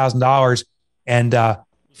 $100,000 and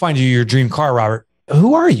find you your dream car, Robert.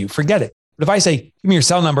 Who are you? Forget it. But if I say, give me your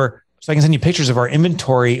cell number so I can send you pictures of our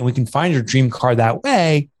inventory and we can find your dream car that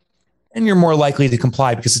way, and you're more likely to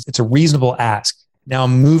comply because it's a reasonable ask. Now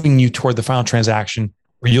I'm moving you toward the final transaction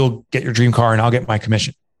where you'll get your dream car and I'll get my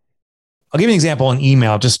commission. I'll give you an example in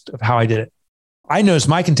email just of how I did it. I noticed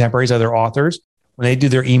my contemporaries, other authors, when they do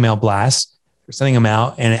their email blasts, they're sending them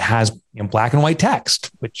out and it has black and white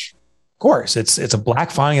text, which of course it's a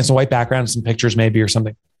black font against a white background, some pictures maybe or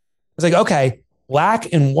something. It's like, okay,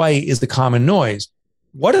 black and white is the common noise.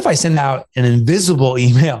 What if I send out an invisible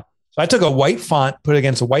email? So I took a white font, put it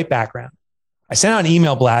against a white background. I sent out an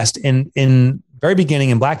email blast and in very beginning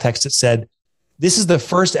in black text, it said, this is the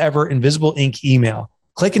first ever invisible ink email.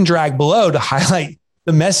 Click and drag below to highlight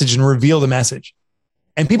the message and reveal the message.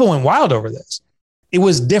 And people went wild over this. It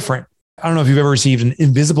was different. I don't know if you've ever received an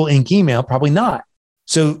invisible ink email, probably not.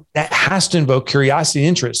 So that has to invoke curiosity and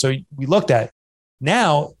interest. So we looked at it.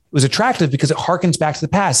 Now it was attractive because it harkens back to the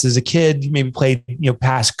past. As a kid, you maybe played,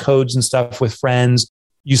 past codes and stuff with friends,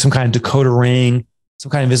 use some kind of decoder ring,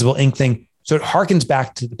 some kind of invisible ink thing. So it harkens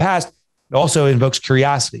back to the past. It also invokes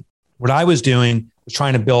curiosity. What I was doing was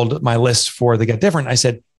trying to build my list for the Get Different. I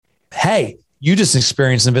said, hey, you just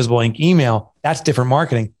experienced invisible ink email. That's different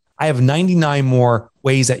marketing. I have 99 more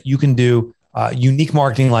ways that you can do unique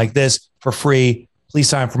marketing like this for free. Please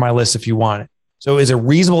sign up for my list if you want it. So as a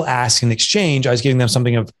reasonable ask in exchange, I was giving them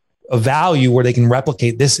something of value where they can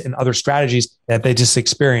replicate this and other strategies that they just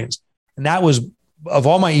experienced. And that was, of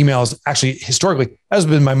all my emails, actually, historically, that has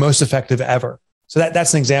been my most effective ever. So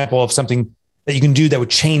that's an example of something that you can do that would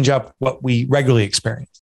change up what we regularly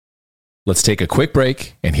experience. Let's take a quick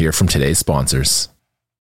break and hear from today's sponsors.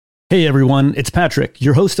 Hey everyone, it's Patrick,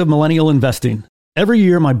 your host of Millennial Investing. Every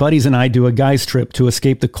year, my buddies and I do a guy's trip to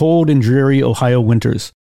escape the cold and dreary Ohio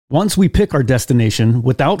winters. Once we pick our destination,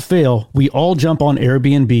 without fail, we all jump on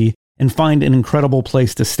Airbnb and find an incredible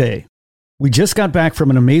place to stay. We just got back from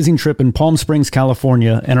an amazing trip in Palm Springs,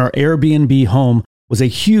 California, and our Airbnb home was a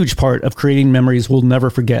huge part of creating memories we'll never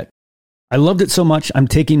forget. I loved it so much, I'm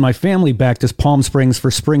taking my family back to Palm Springs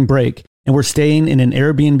for spring break, and we're staying in an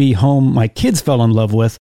Airbnb home my kids fell in love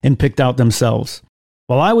with and picked out themselves.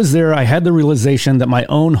 While I was there, I had the realization that my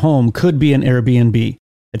own home could be an Airbnb.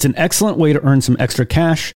 It's an excellent way to earn some extra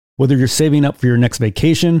cash, whether you're saving up for your next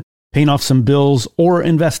vacation, paying off some bills, or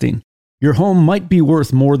investing. Your home might be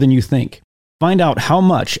worth more than you think. Find out how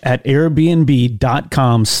much at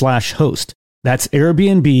airbnb.com/host. That's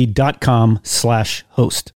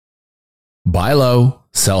airbnb.com/host. Buy low,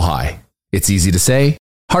 sell high. It's easy to say,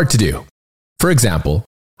 hard to do. For example,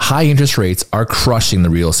 high interest rates are crushing the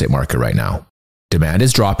real estate market right now. Demand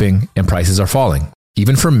is dropping and prices are falling,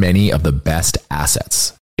 even for many of the best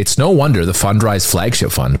assets. It's no wonder the Fundrise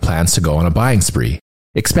flagship fund plans to go on a buying spree,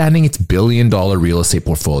 expanding its billion-dollar real estate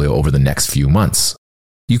portfolio over the next few months.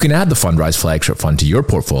 You can add the Fundrise flagship fund to your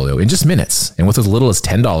portfolio in just minutes and with as little as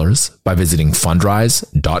 $10 by visiting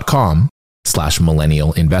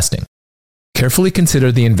fundrise.com/millennial investing. Carefully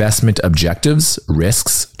consider the investment objectives,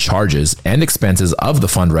 risks, charges, and expenses of the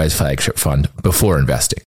Fundrise flagship fund before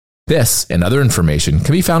investing. This and other information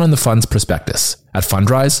can be found in the fund's prospectus at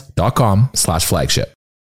fundrise.com/flagship.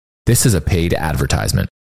 This is a paid advertisement.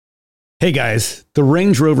 Hey guys, the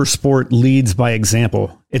Range Rover Sport leads by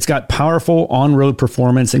example. It's got powerful on-road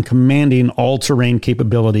performance and commanding all-terrain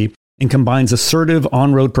capability, and combines assertive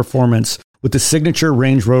on-road performance with the signature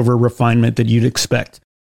Range Rover refinement that you'd expect.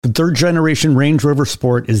 The third-generation Range Rover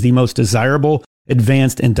Sport is the most desirable,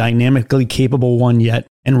 advanced, and dynamically capable one yet,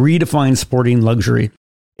 and redefines sporting luxury.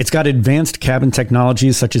 It's got advanced cabin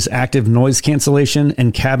technologies such as active noise cancellation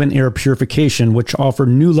and cabin air purification, which offer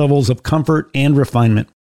new levels of comfort and refinement.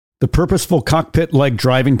 The purposeful cockpit-like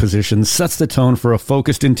driving position sets the tone for a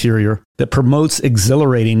focused interior that promotes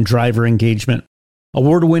exhilarating driver engagement.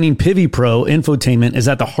 Award-winning Pivi Pro infotainment is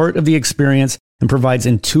at the heart of the experience and provides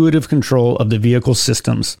intuitive control of the vehicle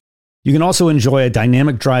systems. You can also enjoy a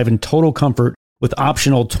dynamic drive in total comfort with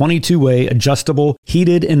optional 22-way adjustable,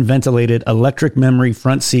 heated and ventilated electric memory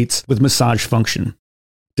front seats with massage function.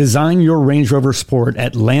 Design your Range Rover Sport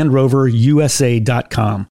at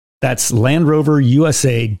LandRoverUSA.com. That's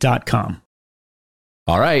LandRoverUSA.com.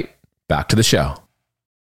 All right, back to the show.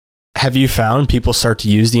 Have you found people start to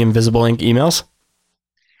use the invisible ink emails?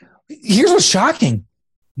 Here's what's shocking.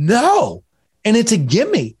 No. And it's a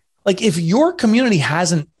gimme. Like, if your community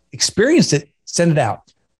hasn't experienced it, send it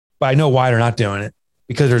out. But I know why they're not doing it,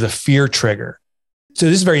 because there's a fear trigger. So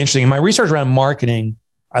this is very interesting. In my research around marketing,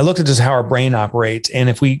 I looked at just how our brain operates. And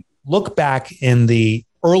if we look back in the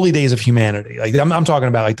early days of humanity, like I'm talking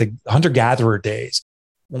about like the hunter-gatherer days,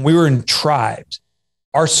 when we were in tribes,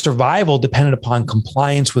 our survival depended upon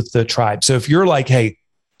compliance with the tribe. So if you're like, hey,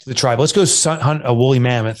 to the tribe, let's go hunt a woolly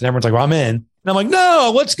mammoth. And everyone's like, well, I'm in. And I'm like,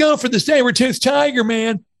 no, let's go for the saber-toothed tiger,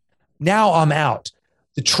 man. Now I'm out.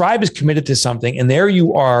 The tribe is committed to something, and there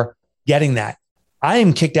you are getting that. I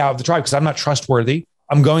am kicked out of the tribe because I'm not trustworthy.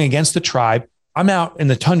 I'm going against the tribe. I'm out in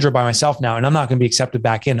the tundra by myself now, and I'm not going to be accepted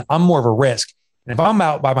back in. I'm more of a risk. And if I'm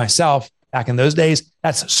out by myself back in those days,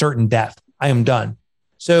 that's certain death. I am done.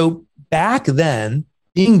 So back then,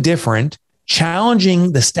 being different,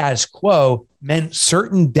 challenging the status quo meant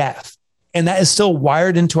certain death. And that is still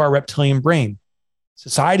wired into our reptilian brain.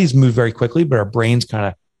 Societies move very quickly, but our brain's kind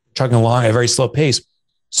of chugging along at a very slow pace.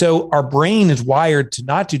 So our brain is wired to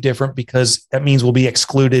not do different because that means we'll be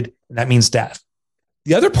excluded, and that means death.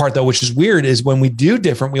 The other part, though, which is weird, is when we do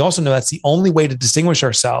different, we also know that's the only way to distinguish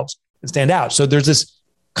ourselves and stand out. So there's this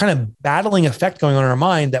kind of battling effect going on in our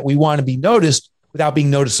mind that we want to be noticed without being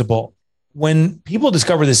noticeable. When people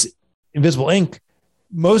discover this invisible ink,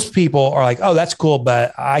 most people are like, oh, that's cool,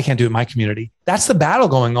 but I can't do it in my community. That's the battle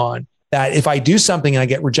going on, that if I do something and I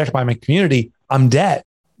get rejected by my community, I'm dead.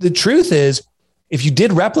 The truth is, if you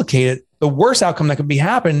did replicate it, the worst outcome that could be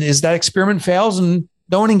happen is that experiment fails and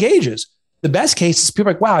no one engages. The best case is people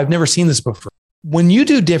are like, wow, I've never seen this before. When you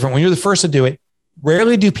do different, when you're the first to do it,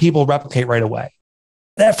 rarely do people replicate right away.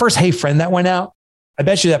 That first hey friend that went out, I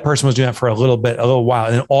bet you that person was doing that for a little while.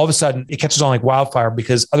 And then all of a sudden it catches on like wildfire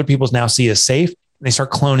because other people now see it as safe and they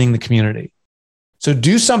start cloning the community. So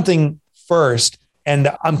do something first.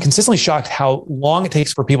 And I'm consistently shocked how long it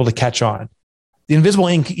takes for people to catch on. The invisible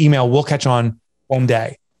ink email will catch on one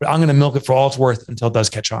day, but I'm going to milk it for all it's worth until it does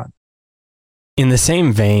catch on. In the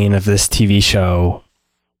same vein of this TV show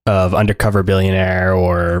of Undercover Billionaire,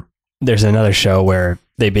 or there's another show where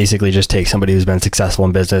they basically just take somebody who's been successful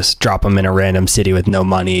in business, drop them in a random city with no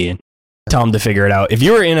money and tell them to figure it out. If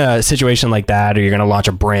you were in a situation like that, or you're going to launch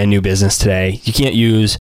a brand new business today, you can't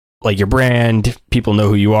use like your brand, people know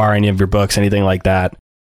who you are, any of your books, anything like that.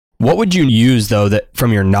 What would you use, though, that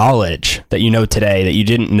from your knowledge that you know today that you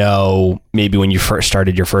didn't know maybe when you first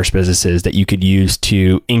started your first businesses that you could use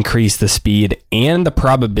to increase the speed and the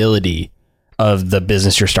probability of the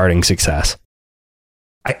business you're starting success?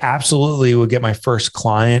 I absolutely would get my first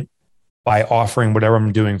client by offering whatever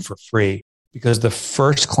I'm doing for free, because the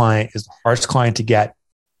first client is the hardest client to get,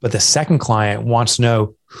 but the second client wants to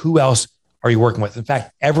know, who else are you working with? In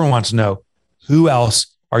fact, everyone wants to know, who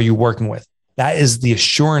else are you working with? That is the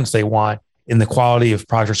assurance they want in the quality of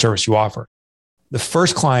product or service you offer. The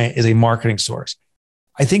first client is a marketing source.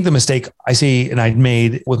 I think the mistake I see and I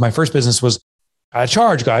made with my first business was gotta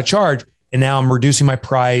charge. And now I'm reducing my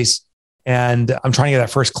price and I'm trying to get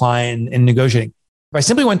that first client and negotiating. If I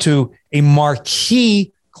simply went to a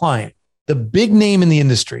marquee client, the big name in the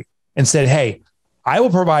industry and said, hey, I will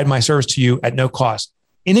provide my service to you at no cost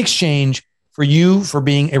in exchange for you for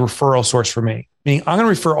being a referral source for me. Meaning I'm going to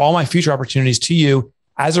refer all my future opportunities to you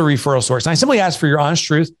as a referral source. And I simply ask for your honest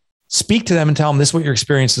truth, speak to them and tell them this is what your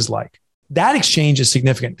experience is like. That exchange is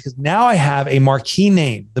significant because now I have a marquee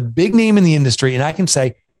name, the big name in the industry, and I can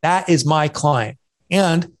say, that is my client.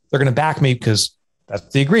 And they're going to back me because that's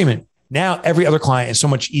the agreement. Now every other client is so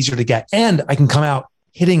much easier to get. And I can come out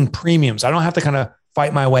hitting premiums. I don't have to kind of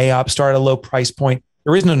fight my way up, start at a low price point.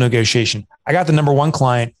 There is no negotiation. I got the number one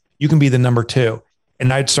client. You can be the number two.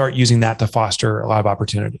 And I'd start using that to foster a lot of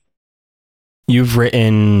opportunity. You've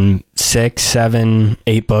written 6, 7,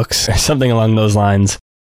 8 books, something along those lines.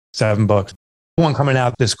 7 books. One coming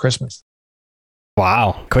out this Christmas.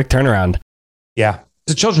 Wow. Quick turnaround. Yeah.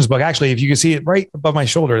 It's a children's book. Actually, if you can see it right above my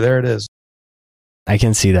shoulder, there it is. I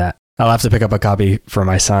can see that. I'll have to pick up a copy for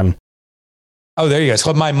my son. Oh, there you go. It's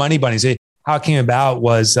called My Money Bunnies. How it came about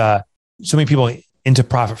was so many people into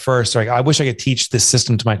Profit First. Like, I wish I could teach this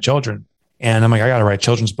system to my children. And I'm like, I got to write a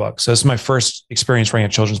children's book. So this is my first experience writing a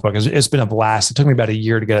children's book. It's been a blast. It took me about a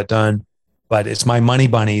year to get it done, but it's My Money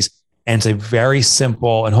Bunnies. And it's a very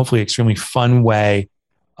simple and hopefully extremely fun way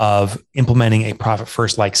of implementing a Profit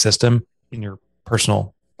First like system in your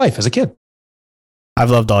personal life as a kid. I've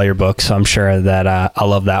loved all your books, so I'm sure that I'll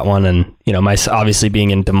love that one. And, you know, my obviously being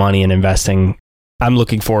into money and investing, I'm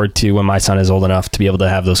looking forward to when my son is old enough to be able to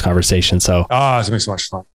have those conversations. So, it's going to be so much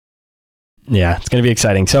fun. Yeah, it's going to be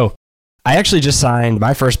exciting. So I actually just signed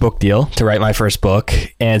my first book deal to write my first book.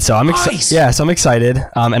 And so I'm excited. Nice. Yeah, so I'm excited.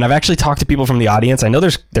 And I've actually talked to people from the audience. I know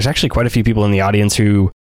there's actually quite a few people in the audience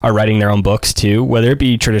who are writing their own books too, whether it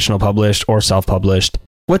be traditional published or self-published.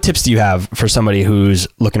 What tips do you have for somebody who's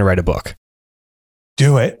looking to write a book?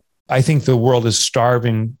 Do it. I think the world is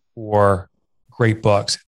starving for great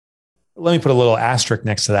books. Let me put a little asterisk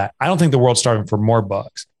next to that. I don't think the world's starving for more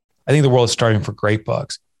books. I think the world is starving for great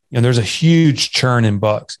books. You know, there's a huge churn in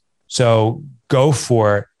books. So go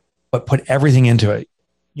for it, but put everything into it.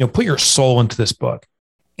 You know, put your soul into this book.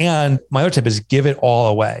 And my other tip is give it all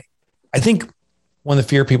away. I think one of the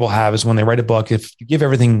fear people have is when they write a book, if you give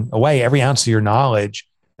everything away, every ounce of your knowledge,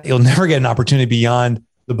 you'll never get an opportunity beyond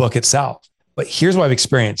the book itself. But here's what I've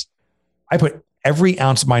experienced. I put every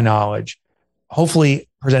ounce of my knowledge, hopefully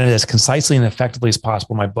presented as concisely and effectively as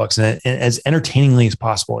possible in my books and as entertainingly as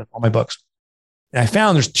possible in all my books. And I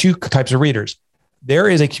found there's 2 types of readers. There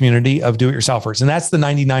is a community of do-it-yourselfers, and that's the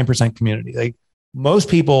 99% community. Like, most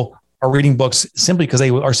people are reading books simply because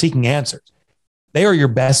they are seeking answers. They are your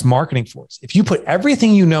best marketing force. If you put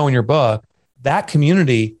everything you know in your book, that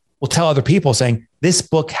community will tell other people saying, this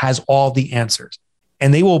book has all the answers,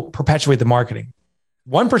 and they will perpetuate the marketing.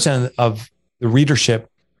 1% of the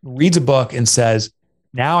readership reads a book and says,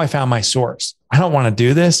 now I found my source. I don't want to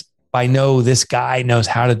do this, but I know this guy knows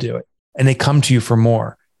how to do it. And they come to you for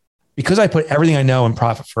more. Because I put everything I know in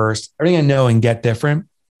Profit First, everything I know in Get Different,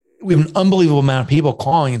 we have an unbelievable amount of people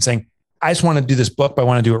calling and saying, I just want to do this book, but I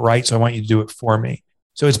want to do it right. So I want you to do it for me.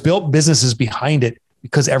 So it's built businesses behind it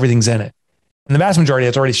because everything's in it. And the vast majority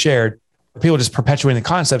that's already shared are people just perpetuating the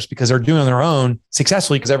concepts because they're doing it on their own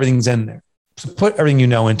successfully because everything's in there. So put everything you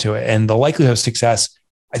know into it. And the likelihood of success,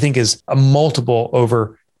 I think, is a multiple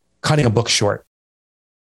over cutting a book short.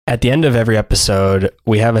 At the end of every episode,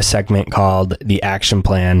 we have a segment called The Action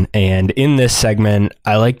Plan. And in this segment,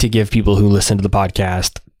 I like to give people who listen to the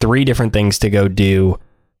podcast 3 different things to go do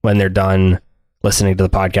when they're done listening to the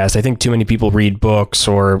podcast. I think too many people read books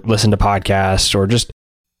or listen to podcasts or just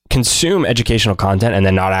consume educational content and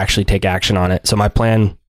then not actually take action on it. So my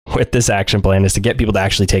plan with this action plan is to get people to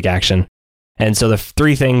actually take action. And so the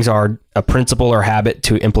 3 things are a principle or habit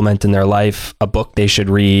to implement in their life, a book they should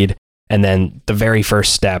read, and then the very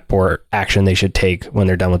first step or action they should take when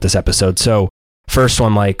they're done with this episode. So first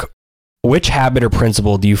one, Mike, which habit or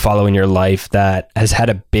principle do you follow in your life that has had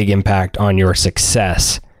a big impact on your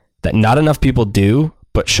success that not enough people do,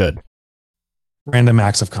 but should? Random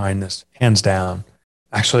acts of kindness, hands down.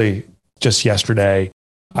 Actually, just yesterday,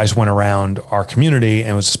 I just went around our community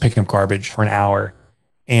and was just picking up garbage for an hour.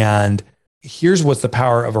 And here's what's the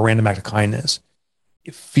power of a random act of kindness.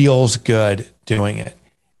 It feels good doing it.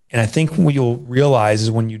 And I think what you'll realize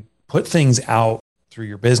is when you put things out through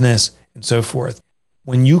your business and so forth,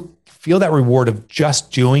 when you feel that reward of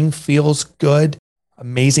just doing feels good,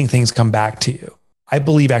 amazing things come back to you. I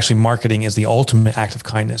believe actually marketing is the ultimate act of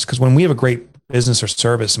kindness, because when we have a great business or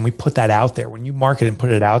service and we put that out there, when you market and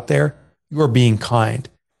put it out there, you are being kind.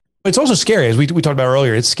 But it's also scary, as we talked about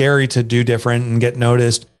earlier. It's scary to do different and get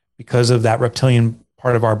noticed because of that reptilian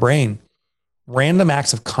part of our brain. Random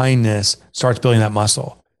acts of kindness starts building that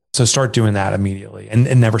muscle. So start doing that immediately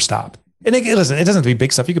and never stop. And listen, it doesn't have to be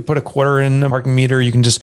big stuff. You could put a quarter in a parking meter. You can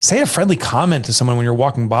just say a friendly comment to someone when you're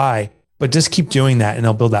walking by, but just keep doing that and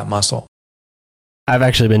they'll build that muscle. I've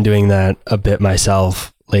actually been doing that a bit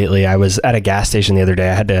myself lately. I was at a gas station the other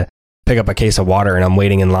day. I had to pick up a case of water and I'm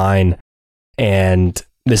waiting in line. And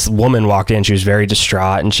this woman walked in. She was very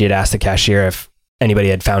distraught and she had asked the cashier if anybody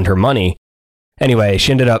had found her money. Anyway,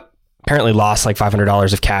 she ended up apparently lost like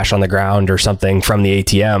 $500 of cash on the ground or something from the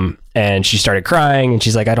ATM. And she started crying and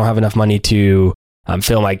she's like, I don't have enough money to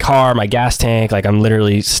fill my car, my gas tank. Like I'm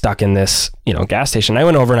literally stuck in this, gas station. I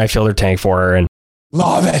went over and I filled her tank for her and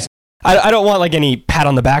love it. I don't want like any pat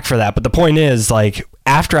on the back for that. But the point is like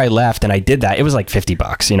after I left and I did that, it was like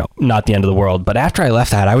 $50, not the end of the world. But after I left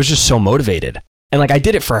that, I was just so motivated. And like I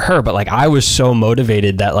did it for her, but like I was so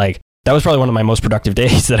motivated that like that was probably one of my most productive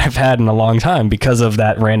days that I've had in a long time because of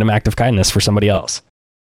that random act of kindness for somebody else.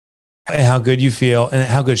 And how good you feel and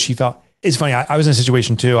how good she felt. It's funny. I was in a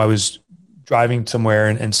situation too. I was driving somewhere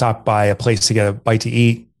and stopped by a place to get a bite to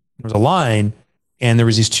eat. There was a line and there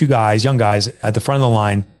was these two guys, young guys at the front of the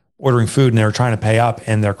line ordering food and they were trying to pay up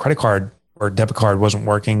and their credit card or debit card wasn't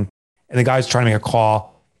working. And the guy was trying to make a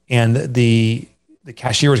call and the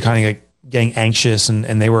cashier was kind of like getting anxious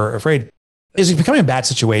and they were afraid. It was becoming a bad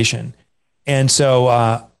situation. And so,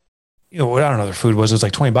 I don't know what their food was. It was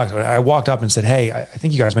like $20. I walked up and said, hey, I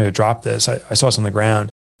think you guys may have dropped this. I saw this on the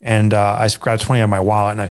ground and I grabbed 20 out of my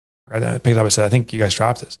wallet and I picked it up. I said, I think you guys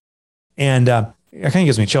dropped this. And it kind of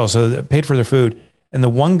gives me chills. So they paid for their food. And the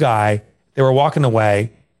one guy, they were walking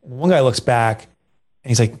away. And one guy looks back and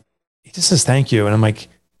he's like, he just says, thank you. And I'm like,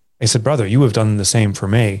 I said, brother, you have done the same for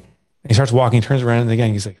me. And he starts walking, turns around and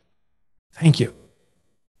again, he's like, thank you.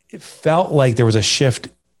 It felt like there was a shift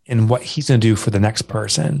in what he's going to do for the next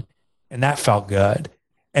person. And that felt good.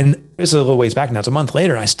 And this is a little ways back now. It's a month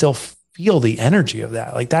later and I still feel the energy of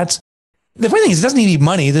that. Like that's, the funny thing is it doesn't need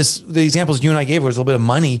money. The examples you and I gave was a little bit of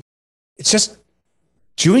money. It's just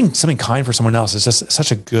doing something kind for someone else is just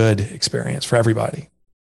such a good experience for everybody.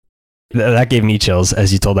 That gave me chills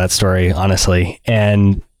as you told that story, honestly.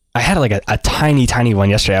 And I had like a tiny, tiny one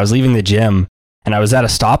yesterday. I was leaving the gym and I was at a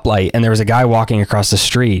stoplight and there was a guy walking across the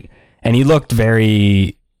street and he looked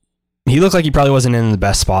like he probably wasn't in the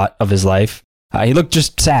best spot of his life. He looked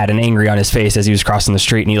just sad and angry on his face as he was crossing the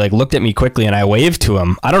street and he like looked at me quickly and I waved to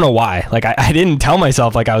him. I don't know why. Like I didn't tell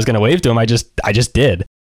myself like I was going to wave to him. I just did.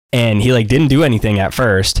 And he like didn't do anything at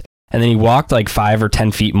first. And then he walked like 5 or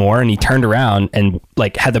 10 feet more and he turned around and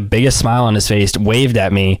like had the biggest smile on his face, waved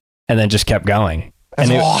at me and then just kept going. That's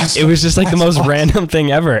and awesome. It was just like the most random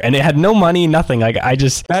thing ever. And it had no money, nothing. Like I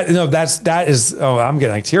just, I'm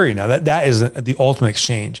getting like teary now. That is the ultimate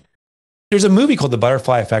exchange. There's a movie called The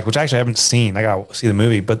Butterfly Effect, which actually I haven't seen. I got to see the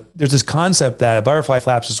movie, but there's this concept that a butterfly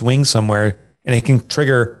flaps its wings somewhere and it can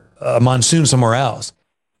trigger a monsoon somewhere else.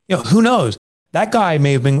 Who knows? That guy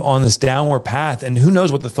may have been on this downward path and who knows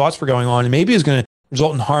what the thoughts were going on. And maybe it's going to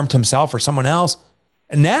result in harm to himself or someone else.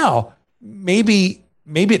 And now maybe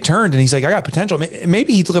it turned and he's like, I got potential.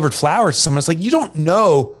 Maybe he delivered flowers to someone. It's like, you don't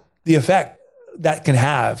know the effect that can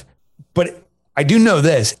have, but I do know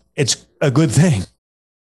this, it's a good thing.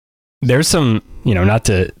 There's some, not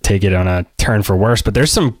to take it on a turn for worse, but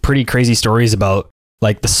there's some pretty crazy stories about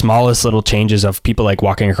like the smallest little changes of people like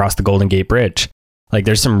walking across the Golden Gate Bridge. Like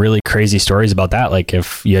there's some really crazy stories about that. Like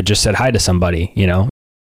if you had just said hi to somebody, Yeah,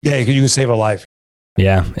 you can save a life.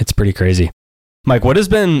 Yeah, it's pretty crazy. Mike, what has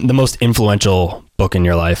been the most influential book in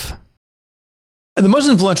your life? The most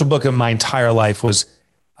influential book of my entire life was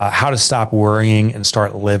How to Stop Worrying and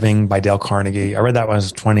Start Living by Dale Carnegie. I read that when I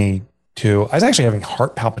was 22. I was actually having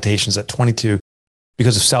heart palpitations at 22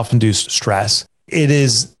 because of self-induced stress. It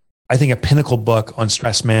is, I think, a pinnacle book on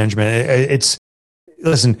stress management.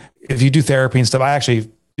 Listen, if you do therapy and stuff, I actually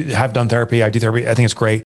have done therapy. I do therapy. I think it's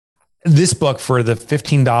great. This book for the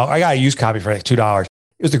 $15, I got a used copy for like $2.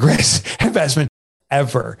 It was the greatest investment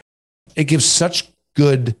ever. It gives such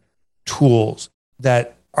good tools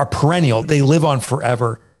that are perennial. They live on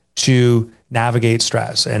forever to navigate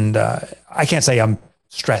stress. And I can't say I'm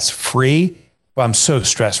stress-free, but I'm so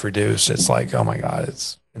stress-reduced. It's like, oh my God,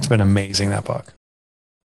 it's been amazing, that book.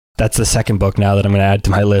 That's the second book now that I'm going to add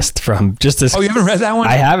to my list from just this. Oh, you haven't read that one?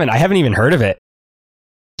 I haven't even heard of it.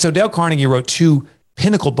 So Dale Carnegie wrote 2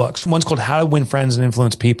 pinnacle books. One's called How to Win Friends and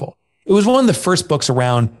Influence People. It was one of the first books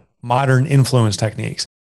around modern influence techniques.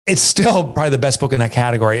 It's still probably the best book in that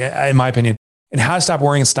category, in my opinion. And How to Stop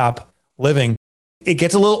Worrying and Stop Living. It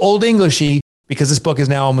gets a little old Englishy because this book is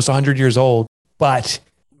now almost 100 years old, but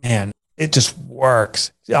man, it just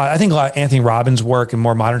works. I think a lot of Anthony Robbins' work and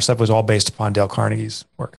more modern stuff was all based upon Dale Carnegie's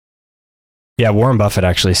work. Yeah, Warren Buffett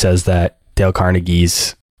actually says that Dale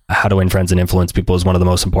Carnegie's How to Win Friends and Influence People is one of the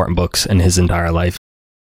most important books in his entire life.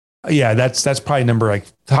 Yeah, that's probably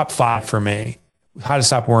top 5 for me. How to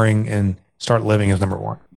Stop Worrying and Start Living is number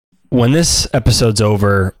 1. When this episode's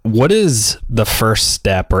over, what is the first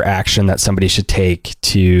step or action that somebody should take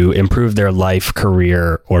to improve their life,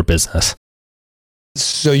 career, or business?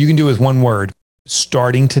 So you can do it with one word.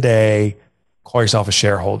 Starting today, call yourself a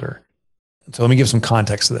shareholder. So let me give some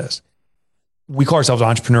context to this. We call ourselves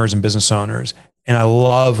entrepreneurs and business owners, and I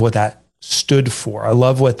love what that stood for. I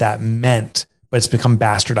love what that meant, but it's become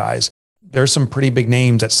bastardized. There's some pretty big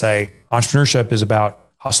names that say entrepreneurship is about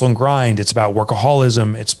hustle and grind. It's about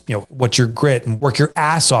workaholism. It's, what's your grit and work your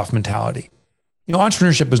ass off mentality.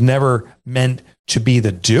 Entrepreneurship was never meant to be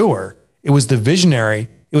the doer. It was the visionary.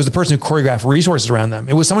 It was the person who choreographed resources around them.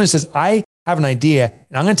 It was someone who says, I have an idea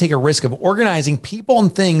and I'm going to take a risk of organizing people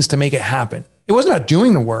and things to make it happen. It wasn't about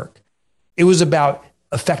doing the work. It was about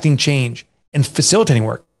affecting change and facilitating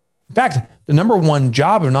work. In fact, the number one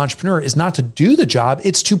job of an entrepreneur is not to do the job,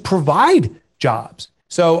 it's to provide jobs.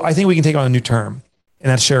 So I think we can take on a new term, and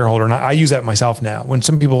that's shareholder. And I use that myself now. When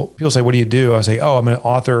some people say, what do you do? I say, I'm an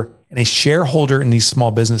author and a shareholder in these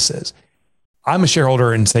small businesses. I'm a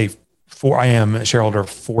shareholder in I am a shareholder of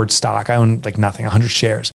Ford stock. I own nothing, 100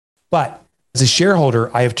 shares. But as a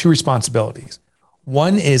shareholder, I have 2 responsibilities.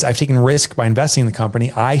 One is I've taken risk by investing in the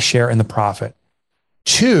company. I share in the profit.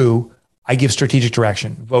 2, I give strategic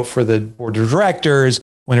direction. Vote for the board of directors.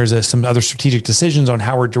 When there's some other strategic decisions on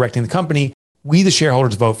how we're directing the company, we, the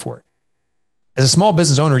shareholders, vote for it. As a small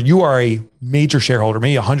business owner, you are a major shareholder,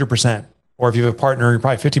 maybe 100%. Or if you have a partner, you're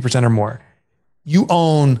probably 50% or more. You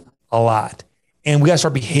own a lot. And we got to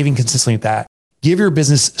start behaving consistently with that. Give your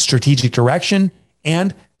business strategic direction,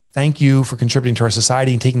 and thank you for contributing to our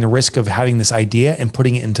society and taking the risk of having this idea and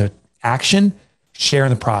putting it into action. Share in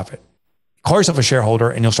the profit. Call yourself a shareholder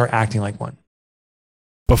and you'll start acting like one.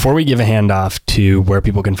 Before we give a handoff to where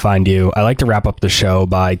people can find you, I like to wrap up the show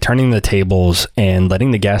by turning the tables and letting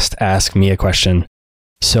the guest ask me a question.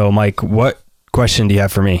 So, Mike, what question do you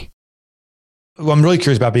have for me? Well, I'm really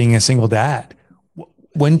curious about being a single dad.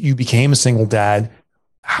 When you became a single dad,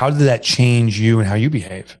 how did that change you and how you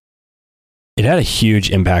behave? It had a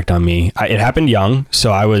huge impact on me. It happened young.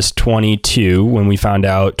 So I was 22 when we found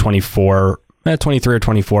out, 23 or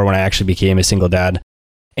 24 when I actually became a single dad.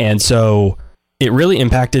 And so it really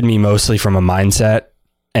impacted me mostly from a mindset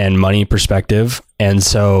and money perspective. And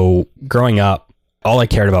so growing up, all I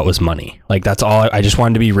cared about was money. That's all. I just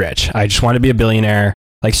wanted to be rich. I just wanted to be a billionaire.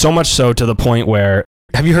 So much so to the point where,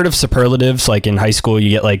 have you heard of superlatives? In high school, you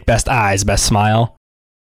get best eyes, best smile.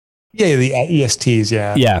 Yeah, the ESTs,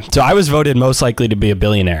 yeah. Yeah. So I was voted most likely to be a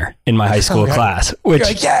billionaire in my high school class, which,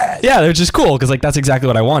 which is cool because that's exactly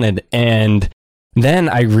what I wanted. And then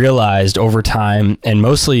I realized over time, and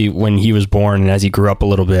mostly when he was born and as he grew up a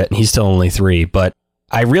little bit, and he's still only 3, but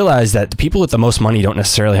I realized that the people with the most money don't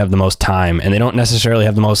necessarily have the most time, and they don't necessarily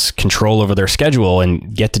have the most control over their schedule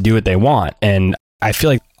and get to do what they want. And I feel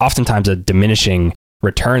like oftentimes a diminishing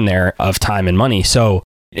return there of time and money. So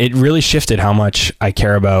it really shifted how much I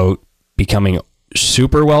care about becoming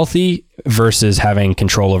super wealthy versus having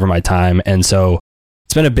control over my time. And so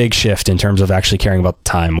it's been a big shift in terms of actually caring about the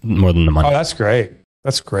time more than the money. Oh, that's great.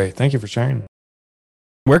 That's great. Thank you for sharing that.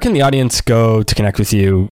 Where can the audience go to connect with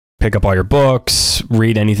you, pick up all your books,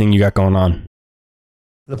 read anything you got going on?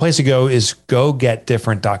 The place to go is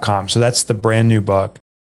gogetdifferent.com. So that's the brand new book.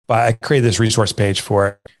 But I created this resource page for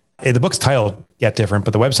it. The book's titled Get Different,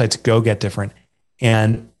 but the website's Go Get Different.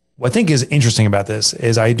 And what I think is interesting about this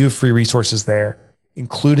is I do free resources there,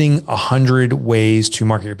 including 100 ways to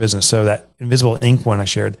market your business. So that Invisible Ink one I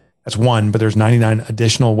shared, that's one, but there's 99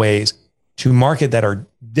 additional ways to market that are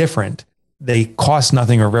different. They cost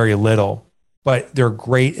nothing or very little, but they're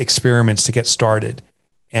great experiments to get started.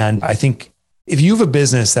 And I think if you have a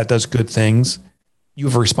business that does good things, you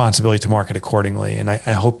have a responsibility to market accordingly. And I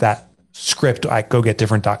hope that script at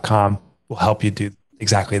gogetdifferent.com will help you do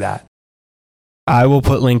exactly that. I will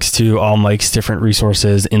put links to all Mike's different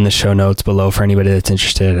resources in the show notes below for anybody that's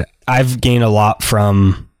interested. I've gained a lot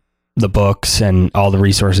from the books and all the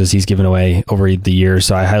resources he's given away over the years,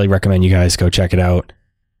 so I highly recommend you guys go check it out.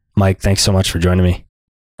 Mike, thanks so much for joining me.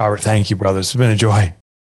 Robert, thank you, brothers. It's been a joy.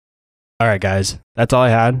 All right, guys. That's all I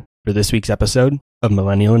had for this week's episode of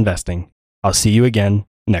Millennial Investing. I'll see you again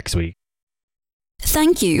next week.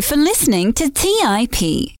 Thank you for listening to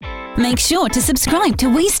TIP. Make sure to subscribe to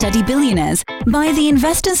We Study Billionaires by the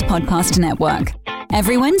Investors Podcast Network.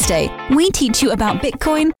 Every Wednesday, we teach you about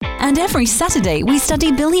Bitcoin, and every Saturday, we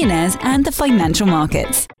study billionaires and the financial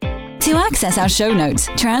markets. To access our show notes,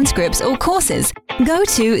 transcripts, or courses, go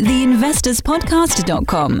to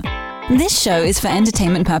theinvestorspodcast.com. This show is for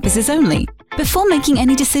entertainment purposes only. Before making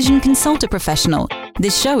any decision, consult a professional.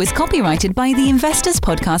 This show is copyrighted by the Investors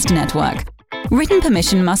Podcast Network. Written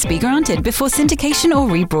permission must be granted before syndication or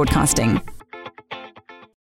rebroadcasting.